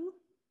struggling,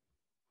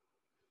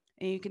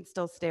 and you can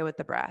still stay with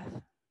the breath.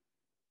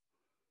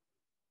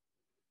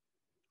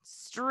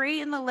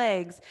 Straighten the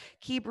legs.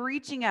 Keep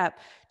reaching up.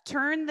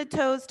 Turn the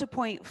toes to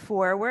point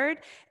forward.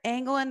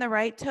 Angle in the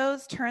right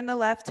toes. Turn the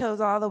left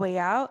toes all the way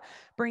out.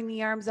 Bring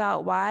the arms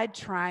out wide.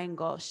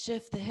 Triangle.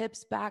 Shift the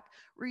hips back.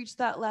 Reach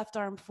that left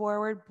arm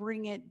forward.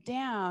 Bring it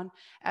down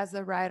as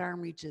the right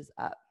arm reaches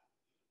up.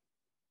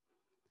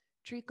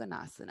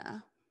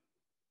 Trikonasana.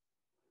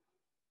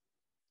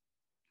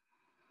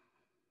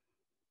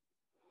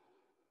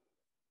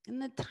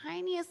 And the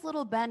tiniest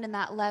little bend in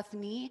that left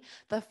knee,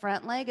 the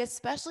front leg,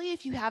 especially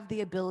if you have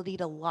the ability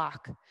to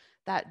lock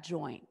that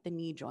joint, the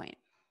knee joint.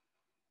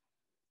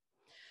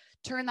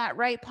 Turn that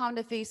right palm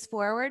to face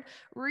forward.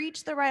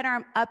 Reach the right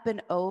arm up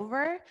and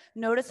over.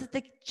 Notice that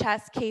the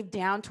chest caved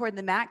down toward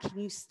the mat. Can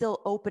you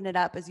still open it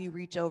up as you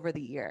reach over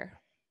the ear?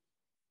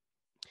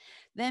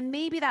 Then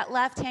maybe that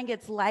left hand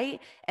gets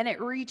light and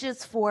it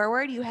reaches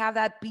forward. You have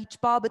that beach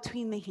ball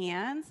between the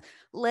hands.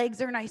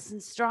 Legs are nice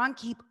and strong.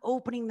 Keep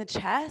opening the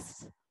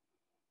chest.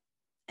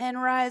 And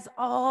rise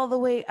all the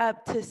way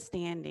up to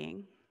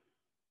standing.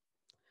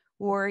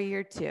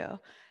 Warrior two.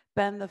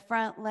 Bend the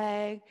front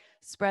leg,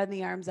 spread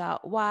the arms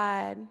out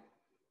wide.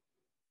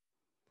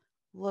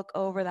 Look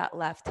over that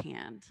left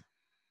hand.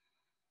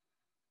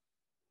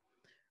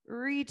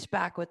 Reach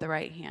back with the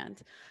right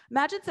hand.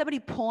 Imagine somebody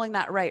pulling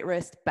that right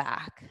wrist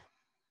back.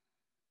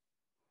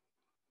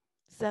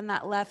 Send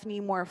that left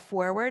knee more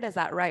forward as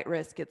that right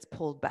wrist gets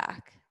pulled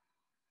back.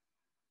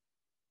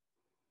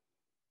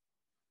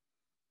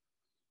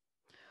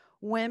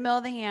 Windmill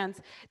the hands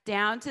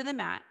down to the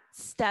mat.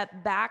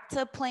 Step back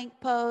to plank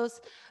pose.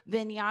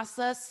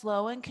 Vinyasa,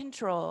 slow and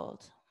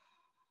controlled.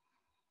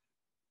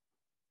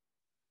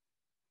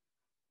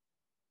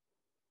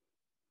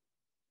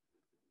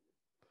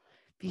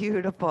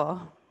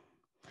 Beautiful.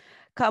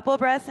 Couple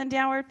breaths in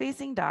downward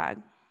facing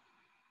dog.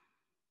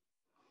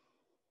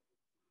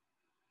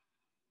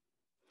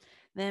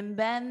 Then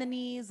bend the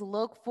knees,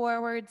 look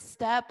forward,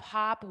 step,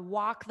 hop,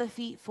 walk the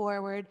feet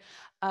forward,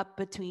 up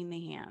between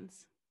the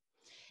hands.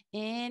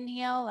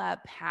 Inhale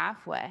up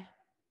halfway.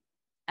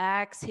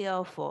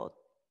 Exhale, fold.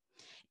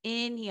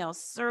 Inhale,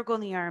 circle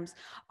the arms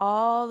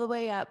all the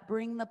way up.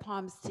 Bring the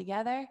palms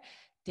together,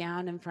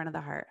 down in front of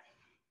the heart.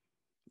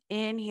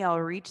 Inhale,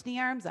 reach the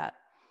arms up.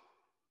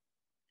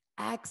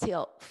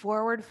 Exhale,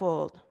 forward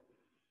fold.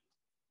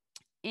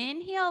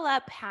 Inhale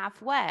up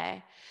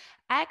halfway.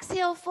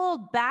 Exhale,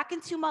 fold back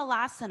into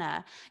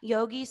Malasana,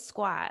 yogi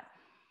squat.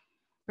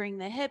 Bring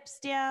the hips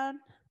down.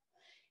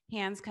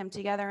 Hands come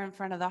together in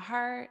front of the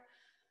heart.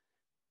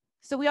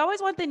 So we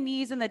always want the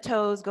knees and the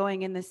toes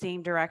going in the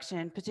same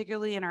direction,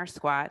 particularly in our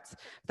squats.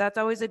 That's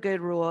always a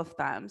good rule of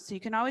thumb. So you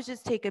can always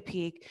just take a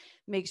peek,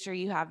 make sure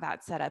you have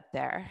that set up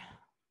there.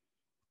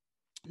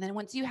 And then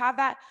once you have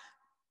that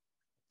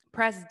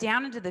Press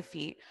down into the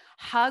feet.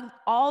 Hug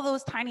all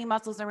those tiny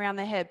muscles around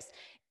the hips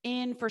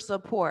in for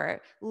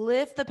support.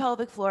 Lift the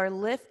pelvic floor,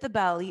 lift the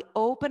belly,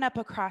 open up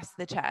across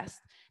the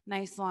chest.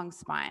 Nice long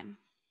spine.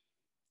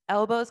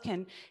 Elbows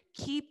can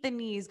keep the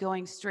knees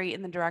going straight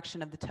in the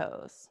direction of the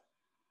toes.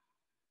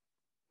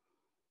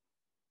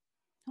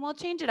 And we'll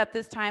change it up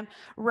this time.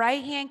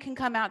 Right hand can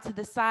come out to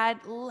the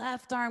side,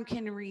 left arm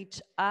can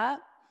reach up.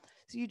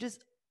 So you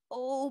just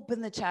open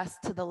the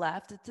chest to the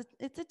left.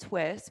 It's a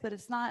twist, but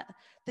it's not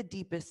the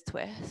deepest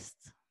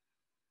twist.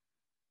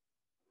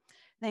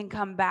 Then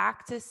come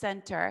back to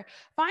center.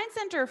 Find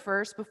center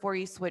first before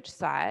you switch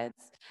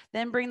sides.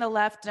 Then bring the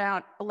left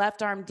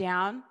arm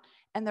down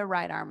and the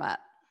right arm up.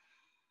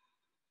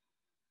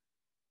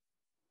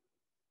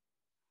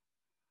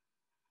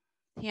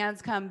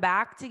 Hands come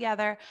back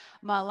together,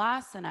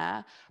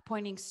 Malasana,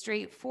 pointing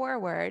straight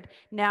forward.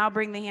 Now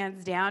bring the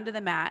hands down to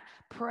the mat.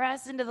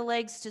 Press into the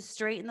legs to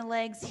straighten the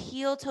legs.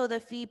 Heel toe the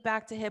feet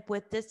back to hip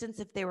width distance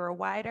if they were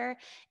wider.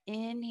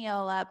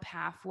 Inhale up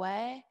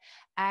halfway.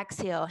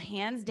 Exhale,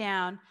 hands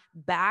down,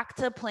 back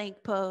to plank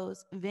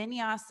pose,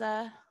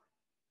 Vinyasa.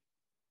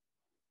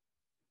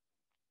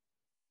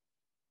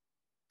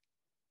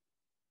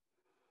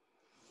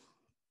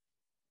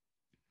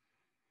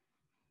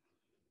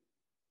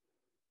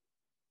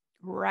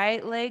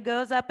 Right leg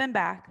goes up and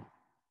back.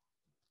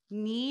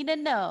 Knee to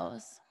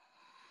nose.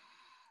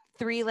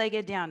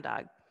 Three-legged down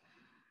dog.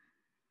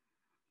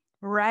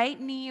 Right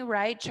knee,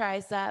 right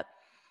tricep.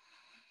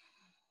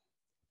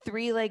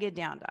 Three-legged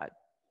down dog.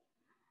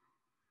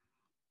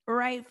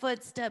 Right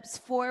foot steps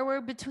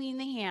forward between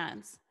the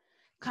hands.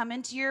 Come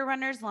into your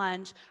runner's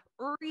lunge.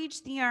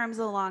 Reach the arms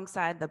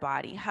alongside the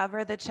body.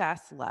 Hover the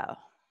chest low.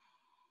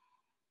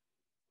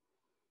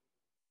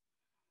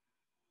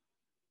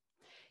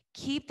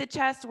 Keep the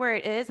chest where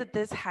it is at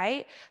this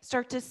height.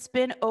 Start to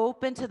spin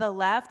open to the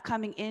left,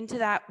 coming into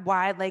that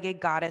wide-legged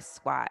goddess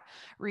squat.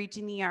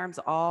 Reaching the arms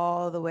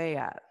all the way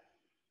up.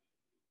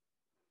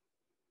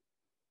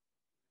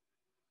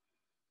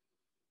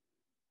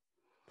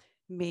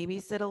 Maybe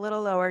sit a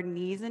little lower,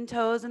 knees and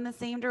toes in the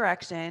same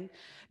direction.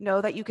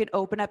 Know that you can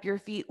open up your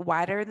feet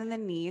wider than the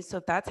knees. So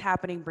if that's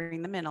happening,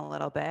 bring them in a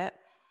little bit.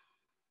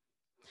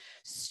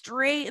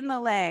 Straighten the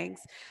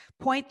legs.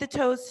 Point the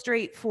toes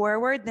straight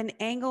forward, then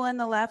angle in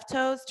the left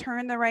toes,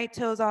 turn the right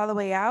toes all the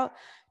way out.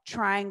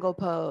 Triangle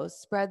pose.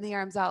 Spread the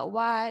arms out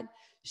wide.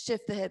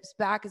 Shift the hips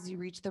back as you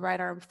reach the right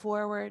arm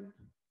forward,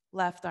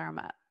 left arm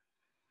up.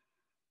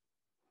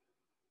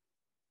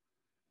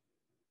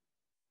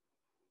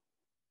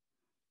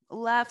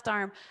 Left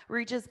arm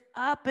reaches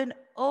up and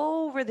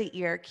over the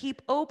ear.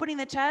 Keep opening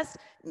the chest.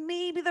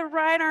 Maybe the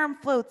right arm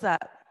floats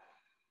up.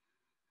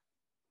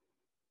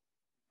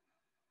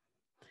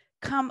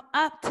 Come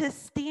up to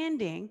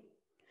standing,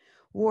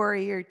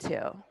 warrior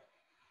two.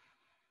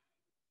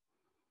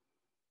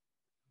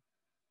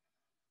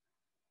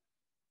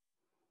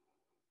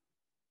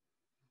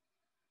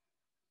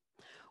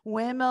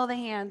 Windmill the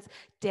hands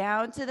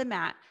down to the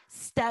mat.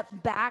 Step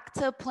back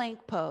to plank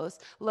pose.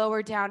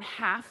 Lower down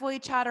halfway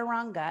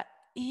chaturanga.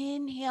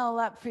 Inhale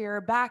up for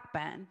your back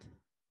bend.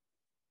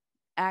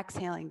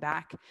 Exhaling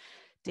back,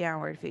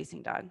 downward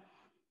facing dog.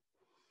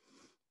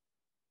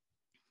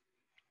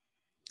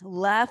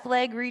 Left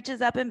leg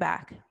reaches up and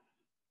back.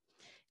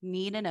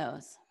 Knee to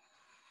nose.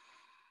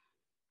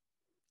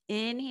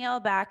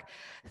 Inhale back,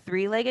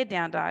 three-legged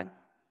down dog.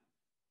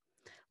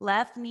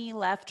 Left knee,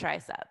 left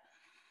tricep.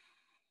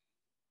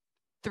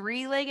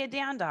 Three-legged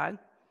down dog.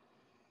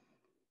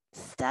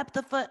 Step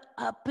the foot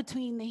up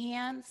between the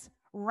hands.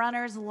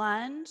 Runner's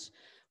lunge.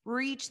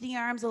 Reach the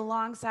arms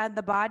alongside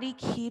the body.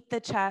 Keep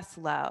the chest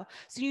low.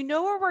 So you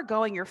know where we're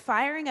going. You're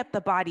firing up the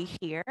body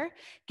here,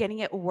 getting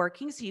it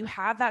working so you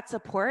have that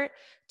support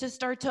to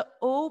start to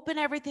open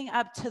everything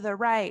up to the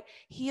right.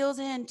 Heels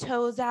in,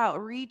 toes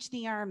out. Reach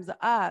the arms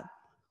up.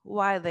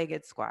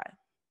 Wide-legged squat.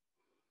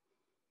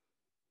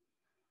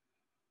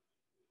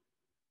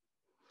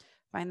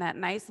 Find that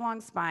nice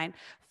long spine.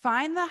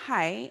 Find the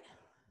height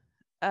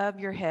of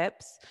your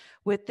hips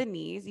with the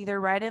knees,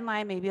 either right in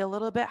line, maybe a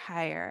little bit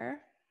higher.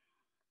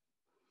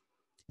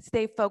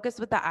 Stay focused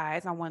with the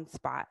eyes on one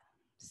spot,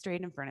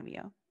 straight in front of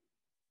you.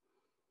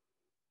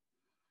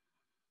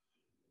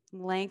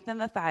 Lengthen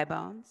the thigh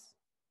bones.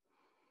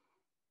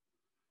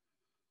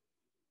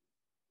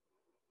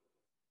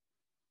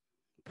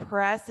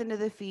 Press into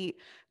the feet,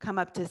 come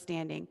up to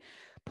standing.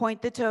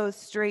 Point the toes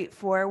straight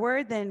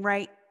forward, then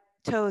right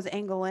toes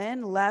angle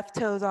in, left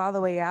toes all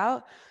the way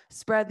out.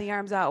 Spread the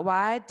arms out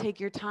wide, take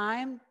your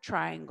time,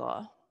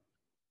 triangle.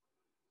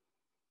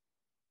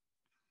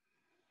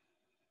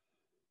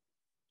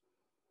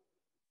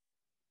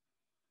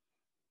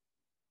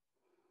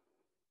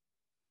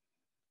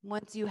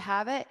 Once you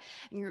have it,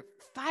 and you're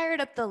fired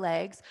up the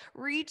legs,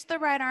 reach the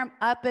right arm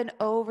up and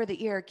over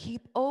the ear.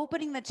 Keep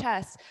opening the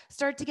chest.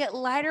 Start to get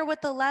lighter with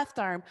the left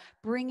arm.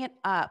 Bring it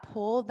up.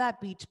 Hold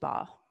that beach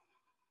ball.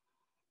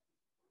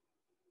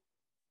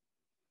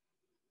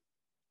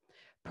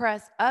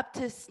 Press up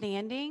to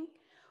standing,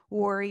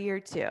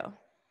 warrior two.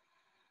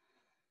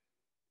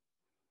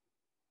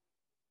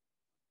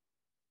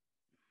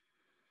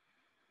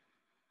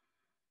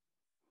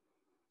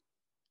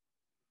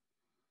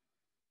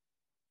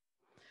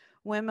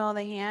 Windmill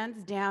the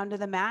hands down to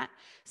the mat.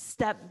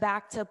 Step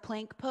back to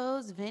plank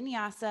pose,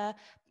 vinyasa,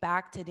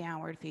 back to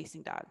downward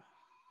facing dog.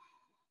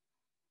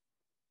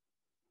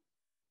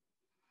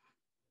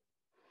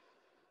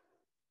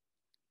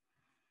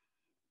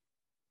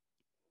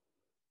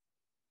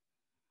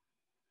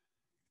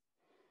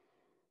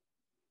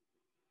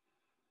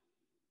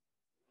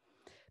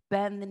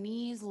 Bend the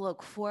knees,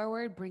 look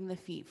forward, bring the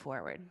feet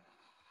forward.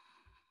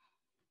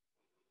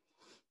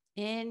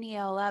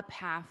 Inhale up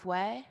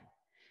halfway.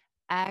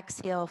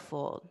 Exhale,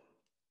 fold.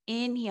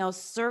 Inhale,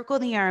 circle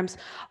the arms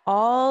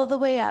all the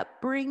way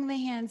up. Bring the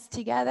hands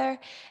together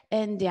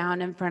and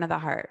down in front of the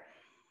heart.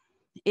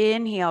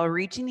 Inhale,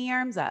 reaching the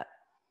arms up.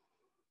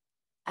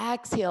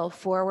 Exhale,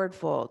 forward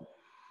fold.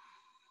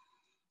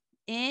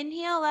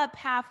 Inhale up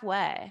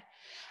halfway.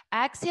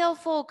 Exhale,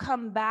 fold,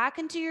 come back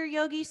into your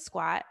yogi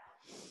squat.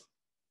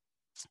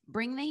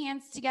 Bring the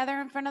hands together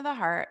in front of the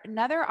heart.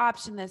 Another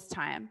option this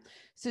time.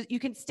 So you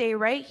can stay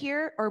right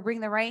here or bring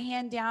the right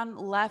hand down,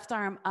 left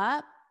arm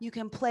up. You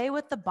can play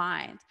with the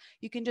bind.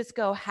 You can just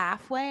go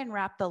halfway and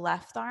wrap the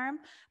left arm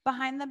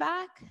behind the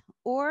back,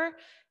 or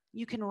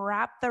you can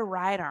wrap the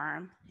right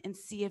arm and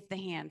see if the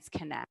hands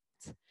connect.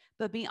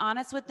 But be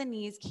honest with the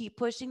knees. Keep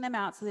pushing them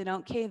out so they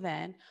don't cave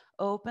in.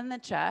 Open the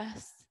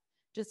chest.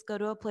 Just go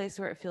to a place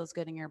where it feels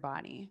good in your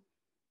body.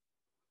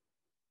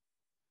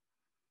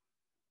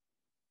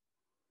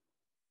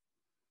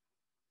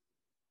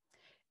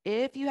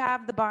 If you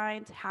have the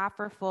bind half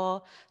or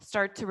full,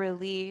 start to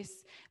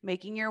release,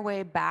 making your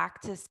way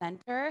back to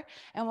center,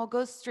 and we'll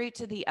go straight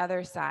to the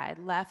other side.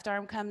 Left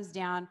arm comes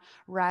down,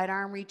 right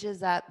arm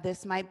reaches up.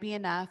 This might be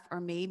enough, or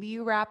maybe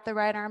you wrap the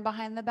right arm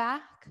behind the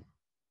back.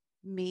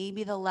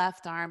 Maybe the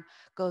left arm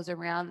goes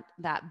around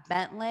that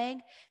bent leg.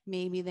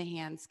 Maybe the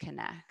hands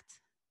connect.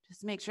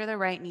 Just make sure the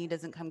right knee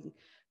doesn't come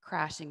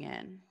crashing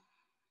in.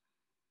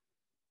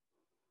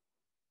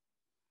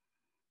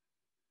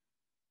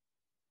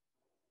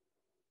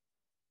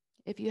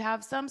 If you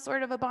have some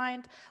sort of a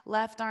bind,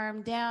 left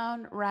arm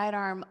down, right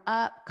arm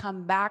up,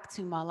 come back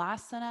to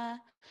Malasana.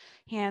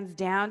 Hands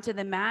down to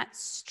the mat,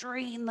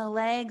 straighten the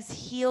legs,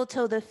 heel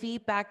toe the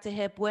feet back to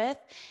hip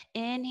width.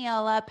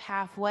 Inhale up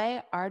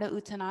halfway, Ardha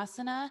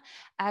Uttanasana.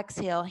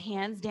 Exhale,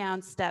 hands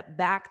down, step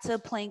back to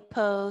plank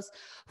pose.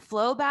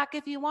 Flow back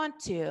if you want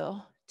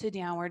to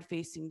downward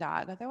facing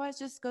dog. Otherwise,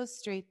 just go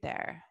straight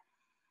there.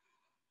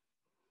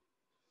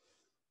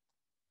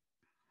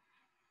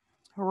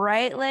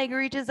 Right leg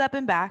reaches up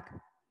and back,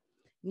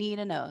 knee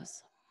to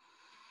nose.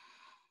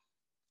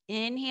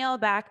 Inhale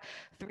back,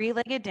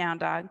 three-legged down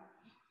dog.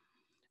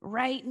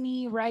 Right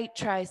knee, right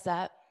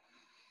tricep.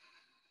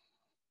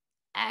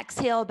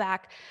 Exhale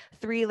back,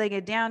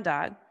 three-legged down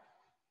dog.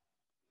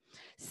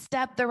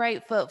 Step the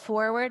right foot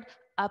forward,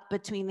 up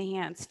between the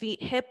hands,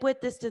 feet hip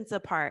width distance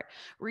apart.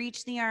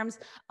 Reach the arms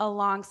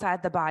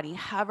alongside the body.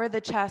 Hover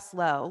the chest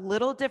low.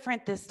 Little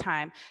different this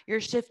time.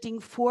 You're shifting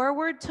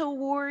forward to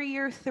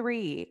warrior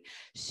three.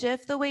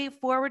 Shift the weight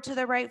forward to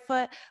the right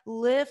foot.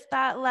 Lift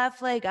that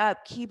left leg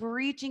up. Keep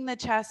reaching the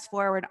chest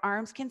forward.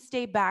 Arms can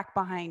stay back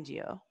behind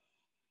you.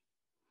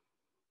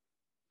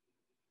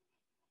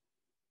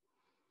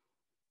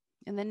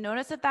 And then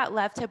notice if that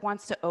left hip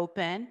wants to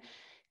open.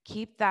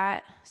 Keep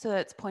that so that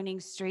it's pointing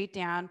straight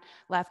down,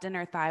 left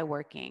inner thigh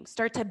working.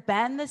 Start to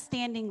bend the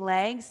standing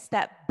legs,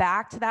 step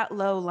back to that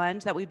low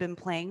lunge that we've been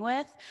playing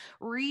with.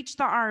 Reach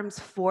the arms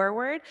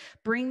forward,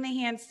 bring the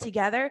hands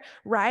together,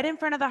 right in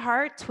front of the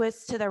heart,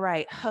 twist to the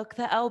right. Hook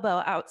the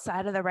elbow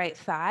outside of the right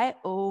thigh,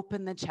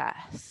 open the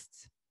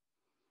chest.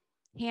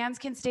 Hands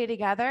can stay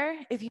together.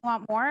 If you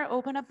want more,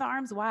 open up the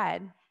arms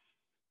wide.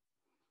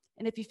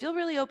 And if you feel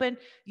really open,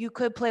 you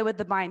could play with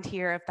the bind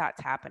here if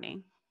that's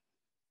happening.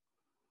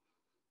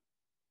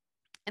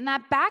 And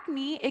that back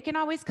knee, it can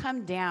always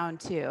come down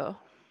too.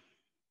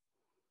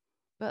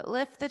 But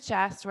lift the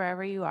chest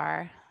wherever you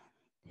are.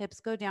 Hips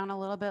go down a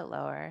little bit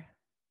lower.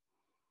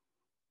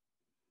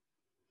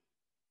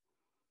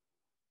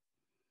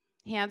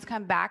 Hands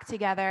come back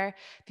together.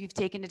 If you've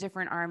taken a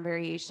different arm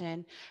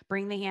variation,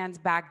 bring the hands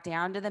back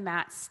down to the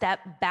mat.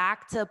 Step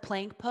back to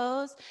plank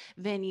pose.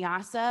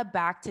 Vinyasa,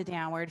 back to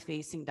downward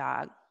facing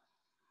dog.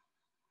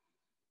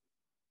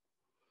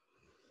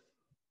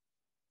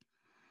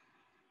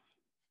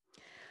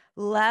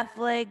 Left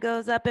leg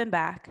goes up and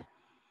back.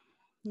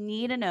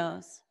 Knee to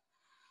nose.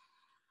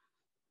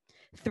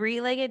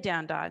 Three-legged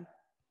down dog.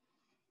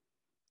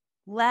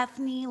 Left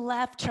knee,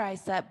 left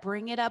tricep,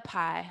 bring it up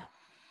high.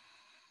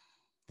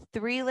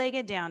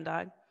 Three-legged down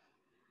dog.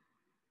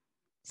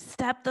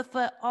 Step the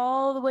foot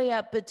all the way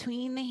up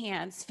between the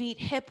hands, feet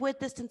hip width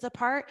distance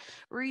apart.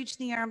 Reach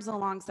the arms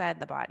alongside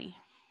the body.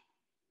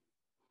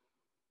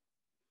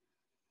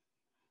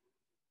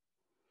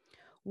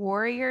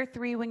 Warrior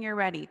three when you're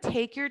ready.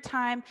 Take your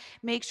time.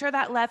 Make sure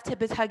that left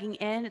hip is hugging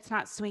in. It's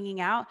not swinging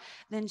out.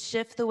 Then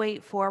shift the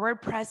weight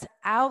forward. Press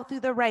out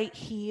through the right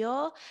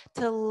heel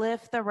to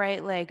lift the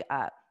right leg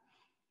up.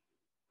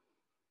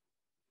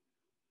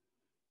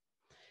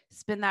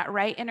 Spin that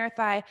right inner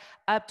thigh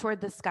up toward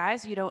the sky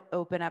so you don't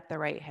open up the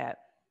right hip.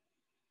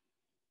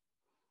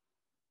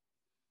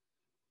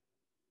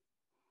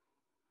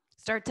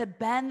 Start to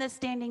bend the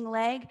standing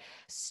leg,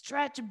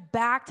 stretch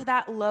back to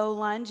that low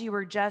lunge you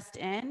were just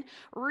in,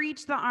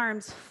 reach the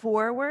arms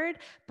forward,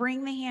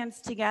 bring the hands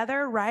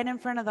together right in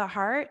front of the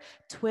heart,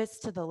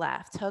 twist to the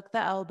left, hook the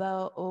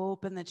elbow,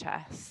 open the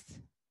chest.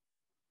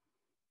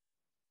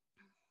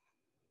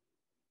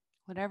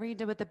 Whatever you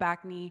did with the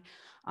back knee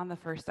on the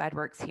first side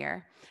works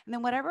here. And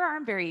then whatever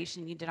arm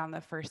variation you did on the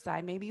first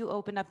side, maybe you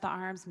opened up the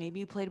arms, maybe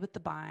you played with the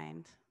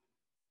bind.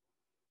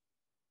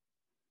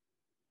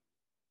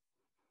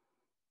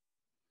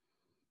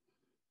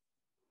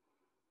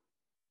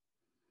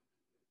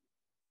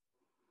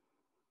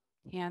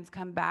 Hands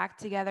come back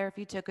together if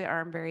you took an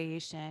arm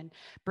variation.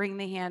 Bring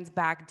the hands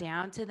back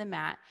down to the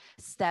mat.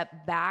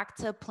 Step back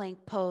to plank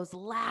pose.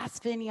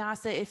 Last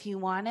vinyasa if you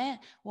want it.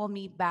 We'll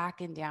meet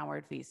back in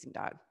downward facing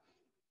dog.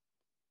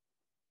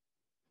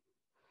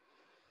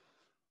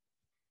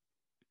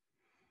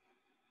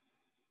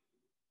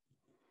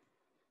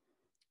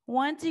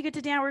 Once you get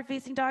to downward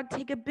facing dog,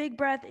 take a big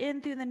breath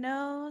in through the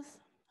nose.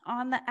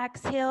 On the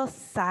exhale,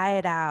 sigh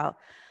it out.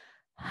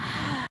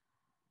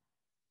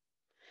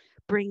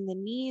 Bring the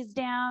knees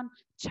down,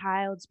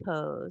 child's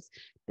pose.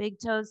 Big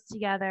toes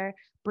together,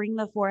 bring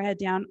the forehead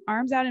down,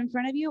 arms out in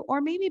front of you, or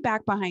maybe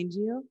back behind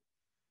you.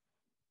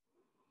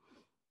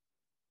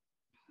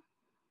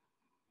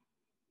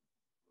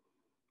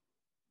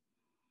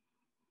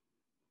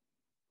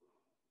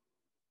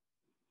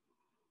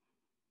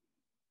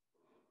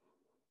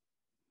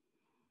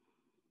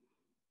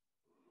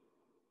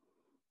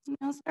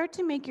 Now start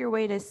to make your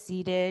way to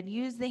seated.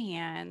 Use the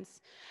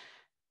hands.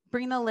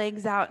 Bring the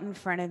legs out in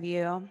front of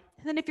you.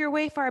 And then if you're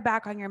way far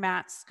back on your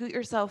mat, scoot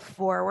yourself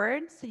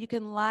forward so you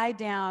can lie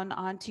down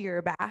onto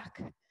your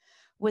back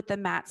with the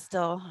mat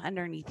still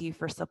underneath you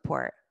for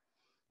support.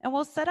 And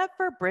we'll set up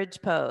for bridge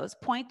pose.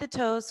 Point the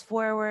toes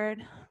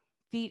forward,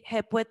 feet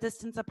hip width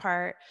distance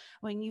apart.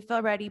 When you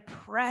feel ready,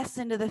 press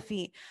into the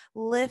feet.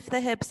 Lift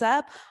the hips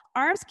up.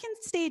 Arms can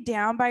stay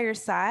down by your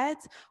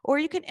sides, or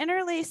you can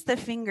interlace the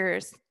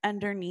fingers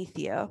underneath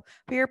you.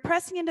 But you're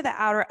pressing into the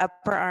outer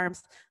upper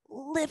arms,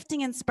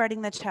 lifting and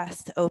spreading the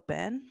chest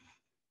open.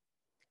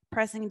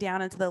 Pressing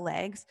down into the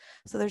legs,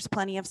 so there's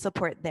plenty of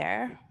support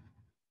there.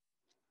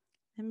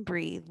 And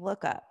breathe,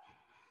 look up.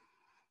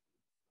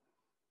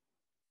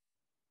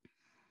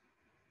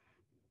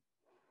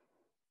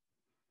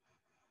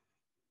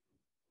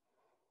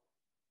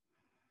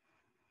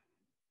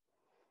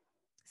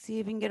 See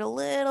if you can get a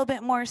little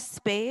bit more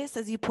space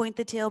as you point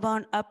the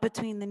tailbone up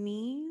between the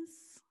knees.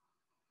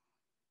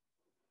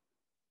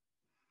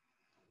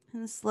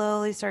 And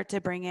slowly start to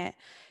bring it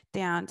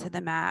down to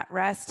the mat.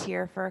 Rest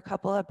here for a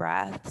couple of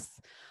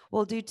breaths.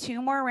 We'll do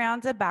 2 more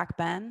rounds of back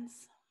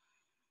bends.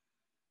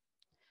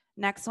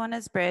 Next one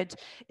is bridge.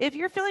 If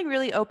you're feeling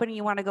really open and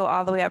you want to go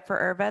all the way up for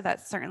Irva,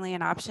 that's certainly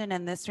an option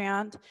in this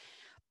round,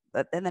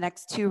 but in the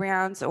next 2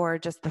 rounds or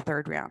just the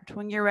 3rd round.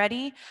 When you're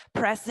ready,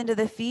 press into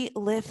the feet,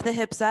 lift the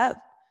hips up.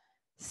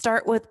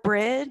 Start with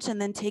bridge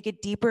and then take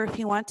it deeper if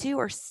you want to,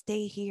 or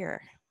stay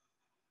here.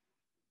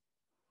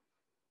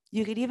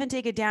 You could even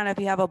take it down if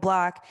you have a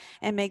block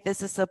and make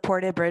this a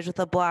supported bridge with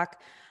a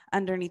block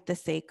underneath the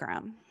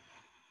sacrum.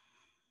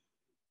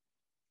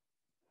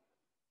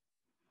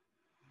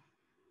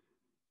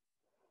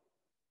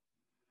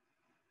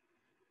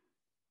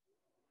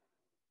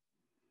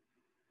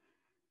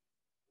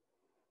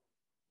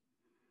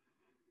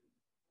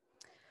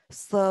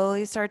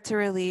 Slowly start to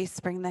release,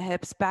 bring the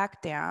hips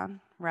back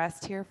down.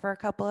 Rest here for a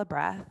couple of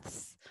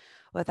breaths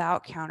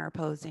without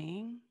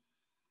counterposing.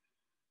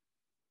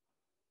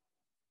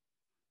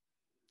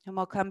 And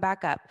we'll come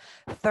back up.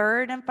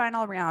 3rd and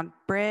final round,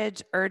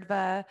 bridge,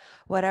 Urdhva,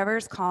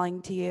 whatever's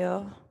calling to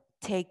you,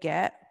 take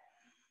it.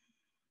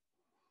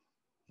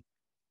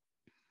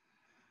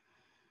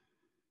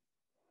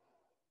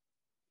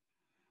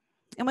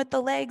 And with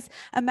the legs,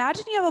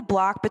 imagine you have a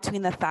block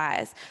between the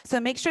thighs. So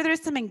make sure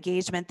there's some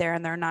engagement there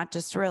and they're not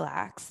just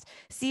relaxed.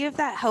 See if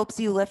that helps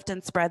you lift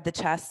and spread the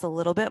chest a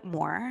little bit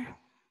more.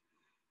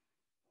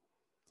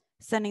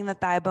 Sending the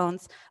thigh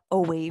bones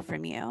away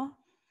from you.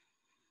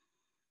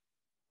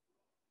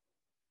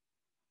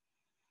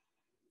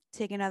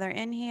 Take another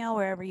inhale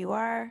wherever you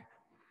are.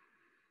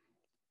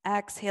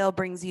 Exhale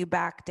brings you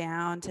back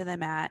down to the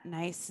mat,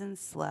 nice and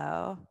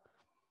slow.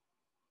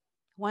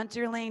 Once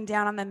you're laying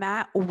down on the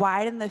mat,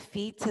 widen the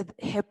feet to the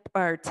hip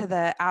or to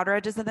the outer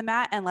edges of the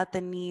mat and let the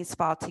knees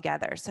fall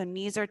together. So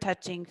knees are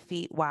touching,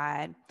 feet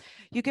wide.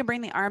 You can bring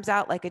the arms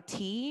out like a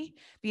T.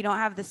 If you don't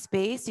have the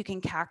space, you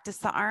can cactus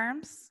the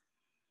arms.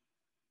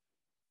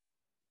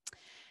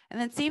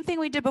 And then same thing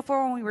we did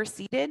before when we were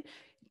seated.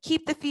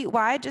 Keep the feet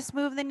wide, just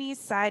move the knees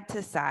side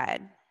to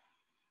side.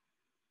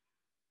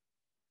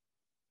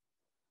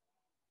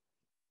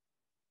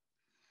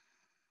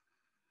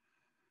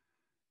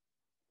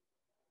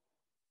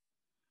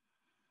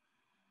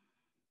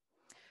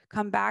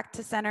 Come back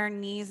to center,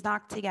 knees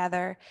knocked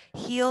together.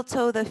 Heel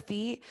toe the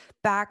feet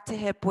back to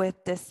hip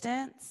width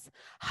distance.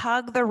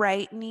 Hug the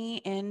right knee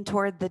in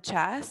toward the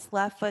chest.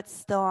 Left foot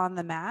still on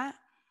the mat.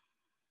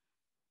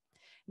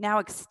 Now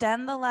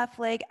extend the left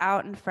leg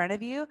out in front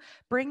of you.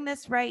 Bring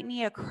this right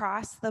knee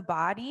across the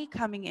body,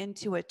 coming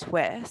into a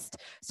twist.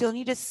 So you'll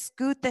need to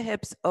scoot the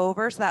hips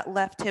over so that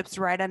left hip's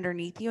right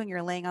underneath you and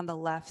you're laying on the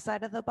left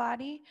side of the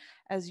body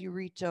as you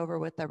reach over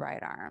with the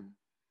right arm.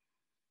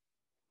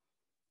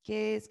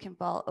 Gaze can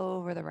fall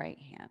over the right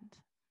hand.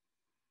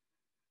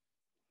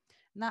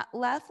 And that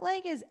left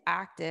leg is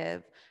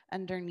active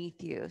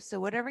underneath you. So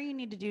whatever you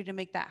need to do to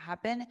make that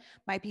happen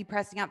might be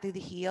pressing out through the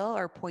heel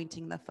or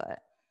pointing the foot.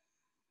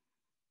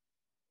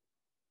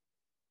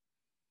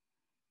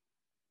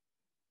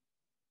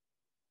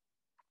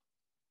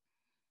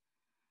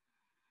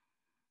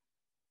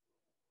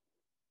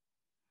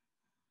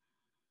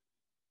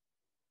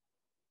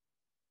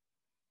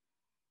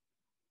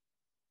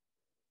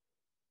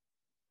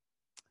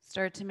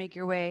 Start to make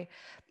your way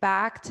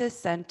back to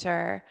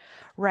center.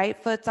 Right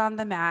foot's on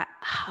the mat.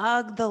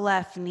 Hug the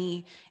left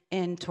knee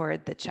in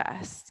toward the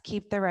chest.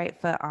 Keep the right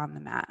foot on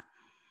the mat.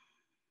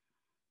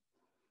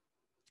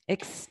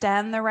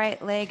 Extend the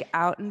right leg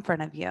out in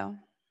front of you.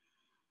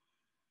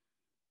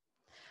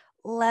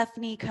 Left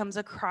knee comes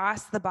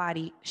across the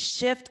body.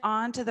 Shift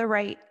onto the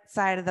right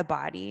side of the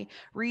body.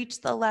 Reach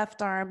the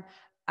left arm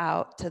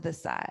out to the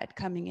side,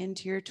 coming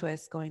into your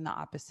twist, going the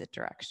opposite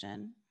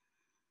direction.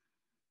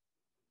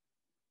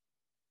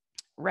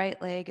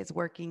 Right leg is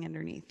working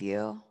underneath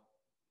you,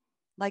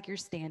 like you're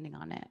standing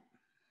on it.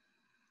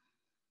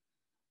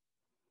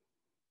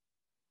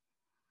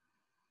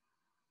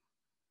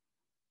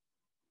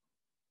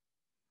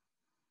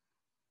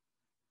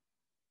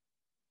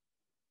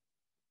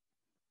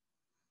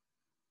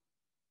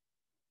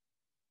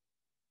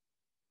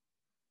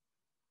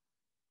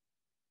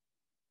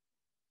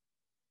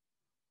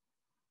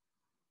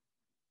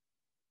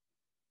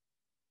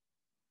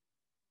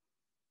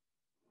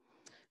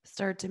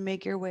 Start to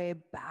make your way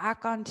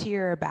back onto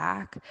your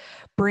back.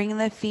 Bring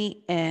the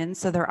feet in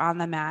so they're on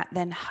the mat.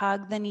 Then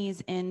hug the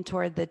knees in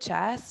toward the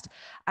chest.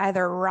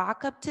 Either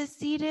rock up to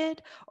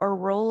seated or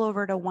roll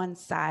over to one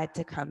side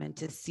to come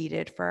into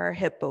seated for our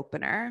hip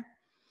opener.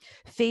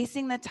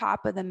 Facing the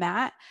top of the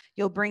mat,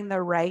 you'll bring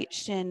the right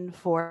shin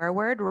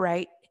forward,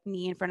 right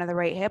knee in front of the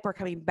right hip. We're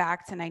coming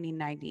back to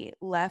 90-90.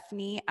 Left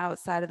knee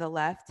outside of the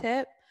left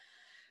hip.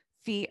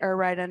 Feet are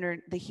right under,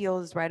 the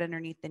heels right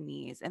underneath the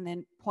knees, and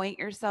then point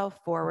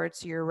yourself forward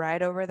so you're right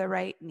over the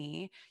right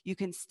knee. You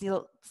can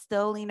still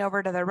lean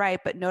over to the right,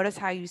 but notice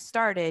how you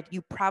started.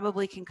 You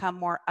probably can come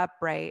more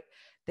upright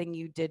than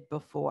you did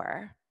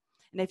before.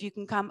 And if you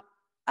can come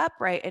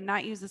upright and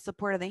not use the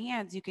support of the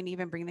hands, you can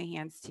even bring the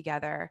hands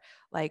together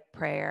like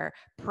prayer,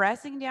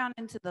 pressing down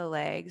into the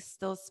legs,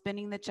 still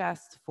spinning the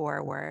chest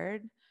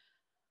forward.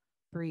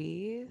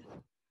 Breathe.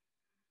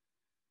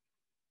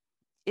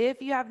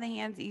 If you have the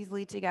hands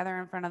easily together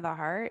in front of the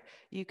heart,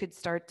 you could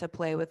start to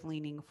play with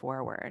leaning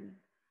forward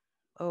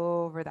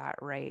over that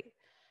right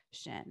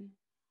shin.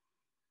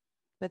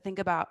 But think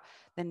about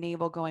the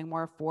navel going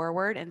more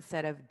forward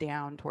instead of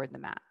down toward the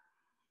mat.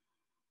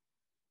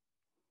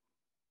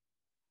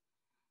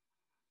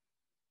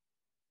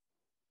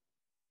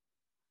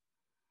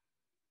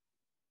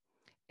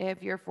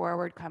 If you're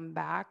forward, come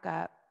back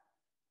up.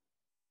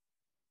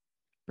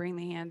 Bring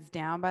the hands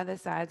down by the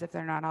sides if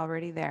they're not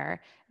already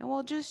there. And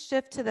we'll just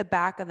shift to the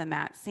back of the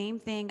mat. Same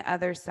thing,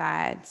 other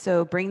side.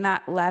 So bring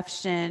that left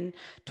shin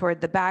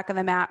toward the back of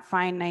the mat.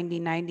 Find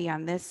 90-90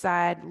 on this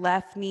side.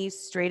 Left knee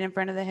straight in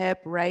front of the hip.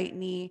 Right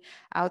knee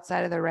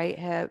outside of the right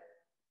hip.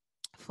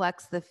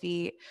 Flex the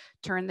feet.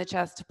 Turn the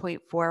chest to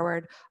point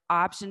forward.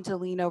 Option to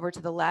lean over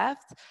to the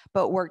left,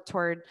 but work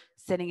toward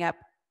sitting up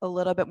a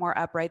little bit more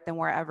upright than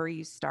wherever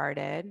you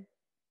started.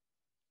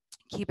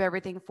 Keep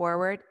everything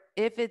forward.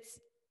 If it's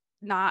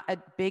not a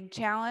big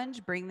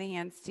challenge, bring the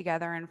hands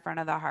together in front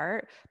of the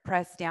heart,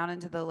 press down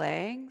into the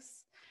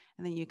legs,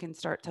 and then you can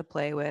start to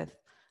play with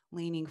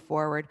leaning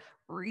forward,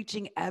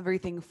 reaching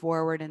everything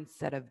forward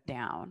instead of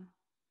down.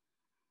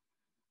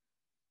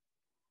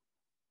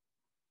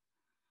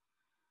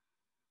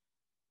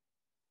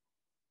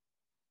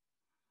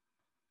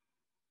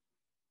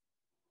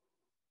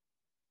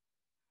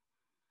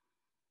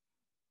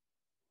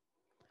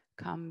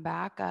 Come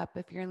back up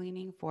if you're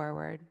leaning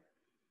forward.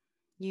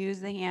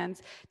 Use the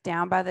hands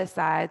down by the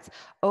sides.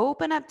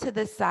 Open up to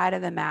the side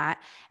of the mat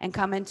and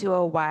come into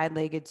a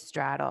wide-legged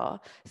straddle.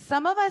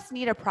 Some of us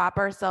need to prop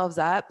ourselves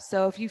up.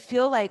 So if you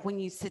feel like when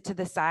you sit to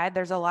the side,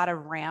 there's a lot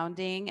of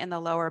rounding in the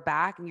lower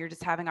back and you're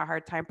just having a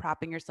hard time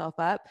propping yourself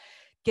up,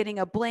 getting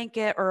a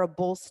blanket or a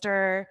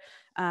bolster,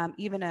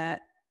 even a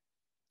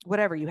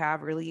whatever you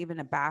have, really, even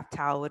a bath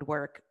towel would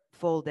work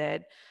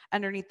folded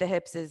underneath the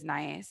hips is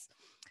nice.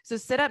 So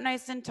sit up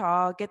nice and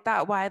tall, get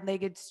that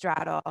wide-legged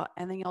straddle,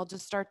 and then you'll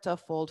just start to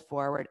fold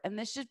forward. And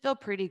this should feel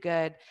pretty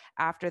good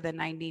after the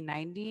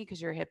 90-90 because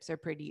your hips are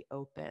pretty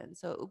open.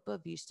 So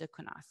Upavishta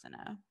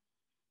Konasana.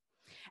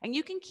 And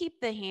you can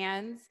keep the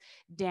hands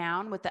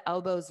down with the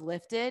elbows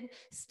lifted,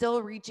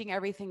 still reaching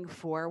everything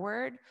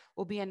forward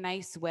will be a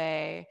nice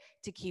way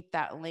to keep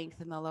that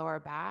length in the lower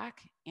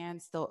back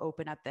and still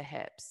open up the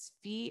hips.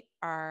 Feet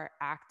are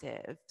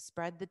active,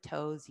 spread the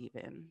toes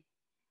even.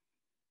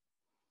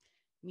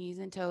 Knees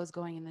and toes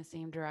going in the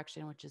same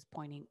direction, which is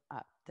pointing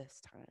up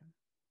this time.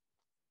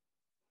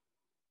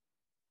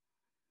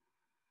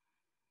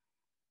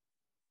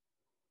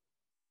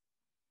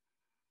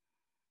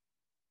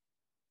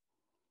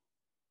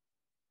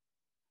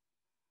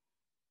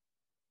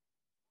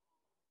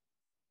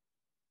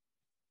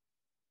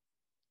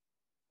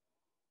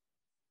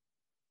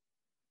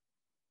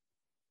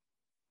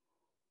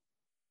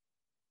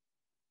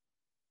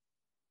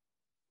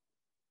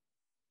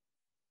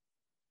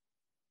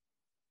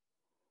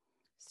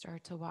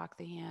 Start to walk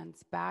the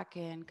hands back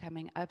in,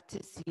 coming up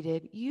to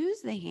seated. Use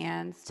the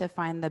hands to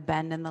find the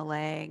bend in the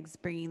legs,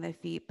 bringing the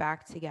feet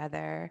back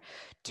together.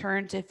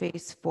 Turn to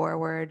face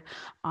forward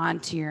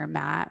onto your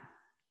mat.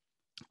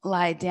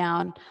 Lie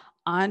down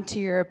onto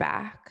your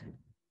back.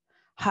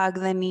 Hug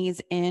the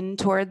knees in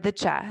toward the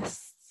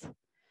chest.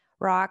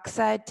 Rock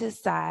side to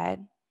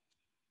side.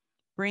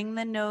 Bring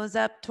the nose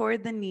up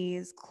toward the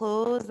knees.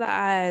 Close the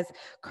eyes.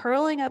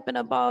 Curling up in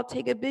a ball.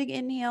 Take a big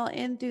inhale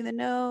in through the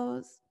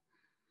nose.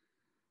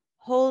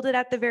 Hold it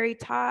at the very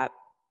top.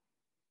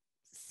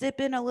 Sip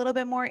in a little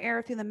bit more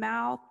air through the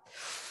mouth.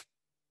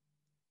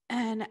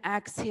 And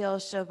exhale,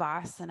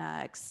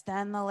 Shavasana.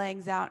 Extend the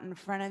legs out in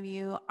front of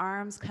you.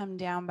 Arms come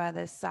down by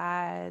the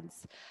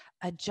sides.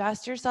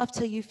 Adjust yourself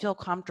till you feel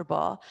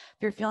comfortable.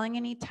 If you're feeling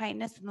any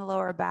tightness in the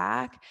lower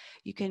back,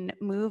 you can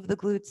move the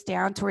glutes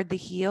down toward the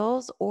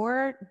heels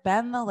or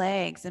bend the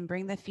legs and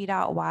bring the feet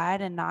out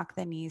wide and knock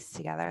the knees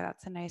together.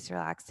 That's a nice,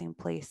 relaxing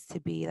place to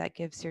be. That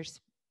gives your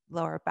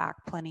lower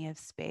back plenty of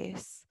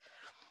space.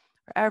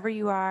 Wherever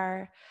you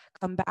are,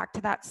 come back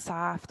to that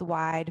soft,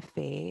 wide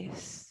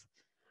face.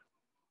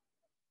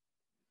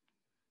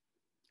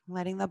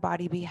 Letting the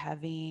body be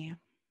heavy.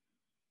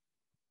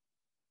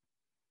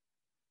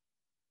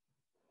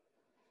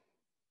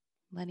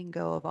 Letting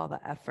go of all the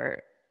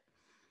effort.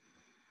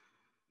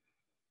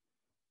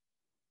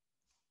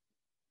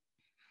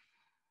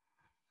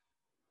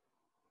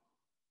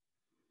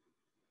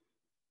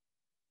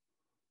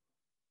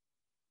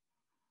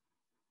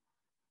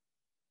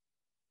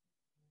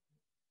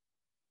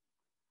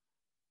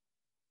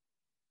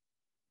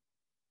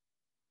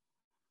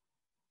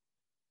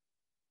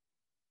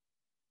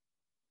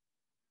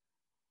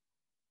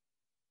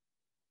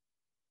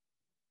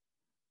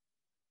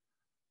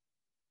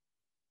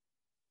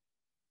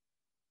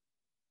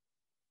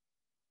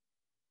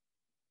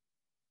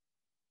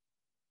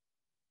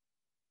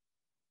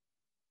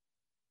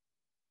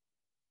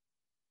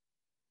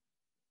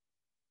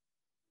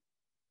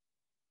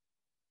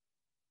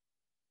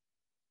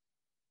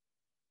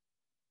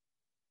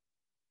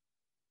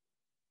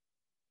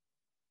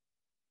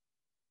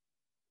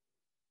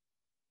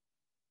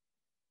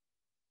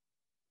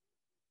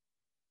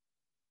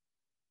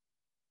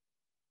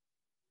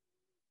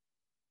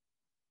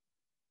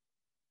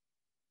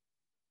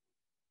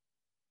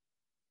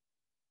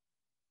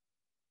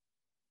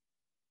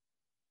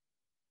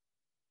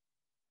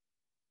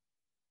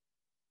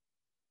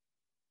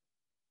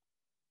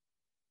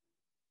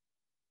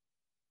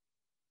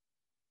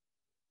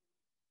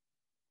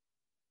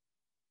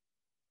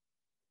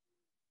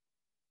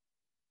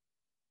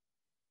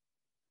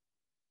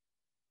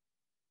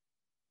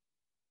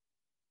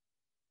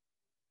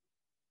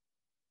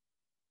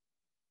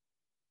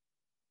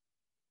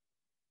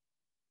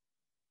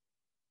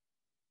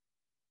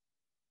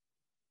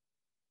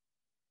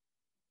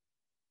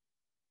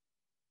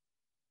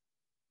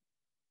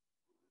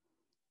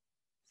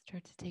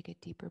 Start to take a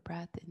deeper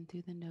breath in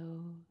through the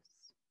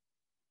nose,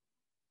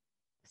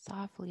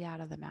 softly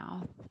out of the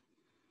mouth.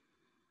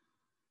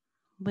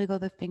 Wiggle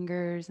the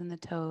fingers and the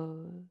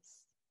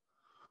toes,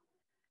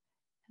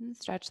 and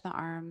stretch the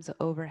arms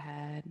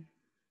overhead.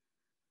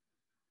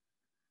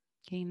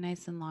 Getting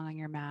nice and long on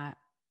your mat.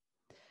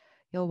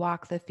 You'll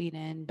walk the feet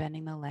in,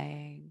 bending the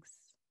legs.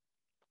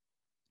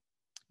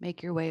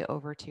 Make your way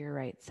over to your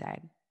right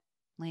side,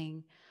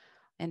 laying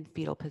in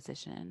fetal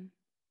position.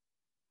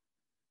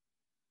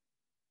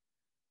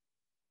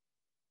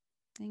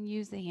 And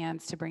use the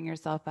hands to bring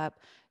yourself up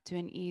to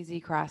an easy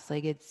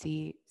cross-legged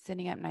seat,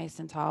 sitting up nice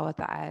and tall with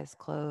the eyes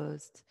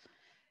closed.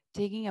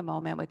 Taking a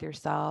moment with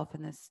yourself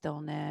in this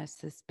stillness,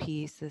 this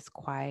peace, this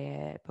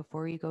quiet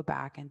before you go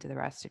back into the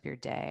rest of your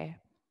day.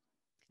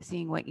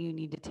 Seeing what you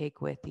need to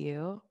take with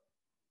you.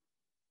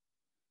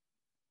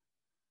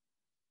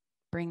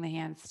 Bring the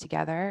hands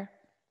together.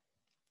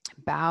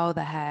 Bow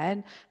the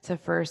head to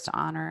first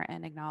honor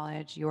and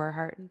acknowledge your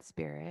heart and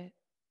spirit,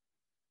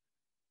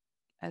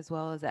 as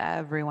well as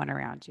everyone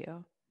around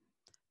you,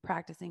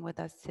 practicing with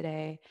us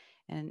today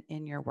and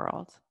in your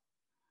world.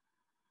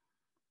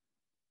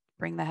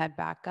 Bring the head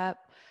back up,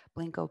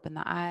 blink open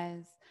the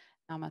eyes.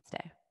 Namaste.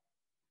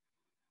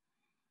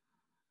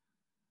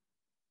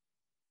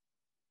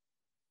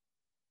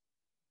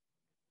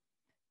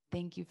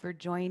 Thank you for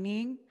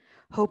joining.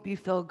 Hope you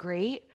feel great.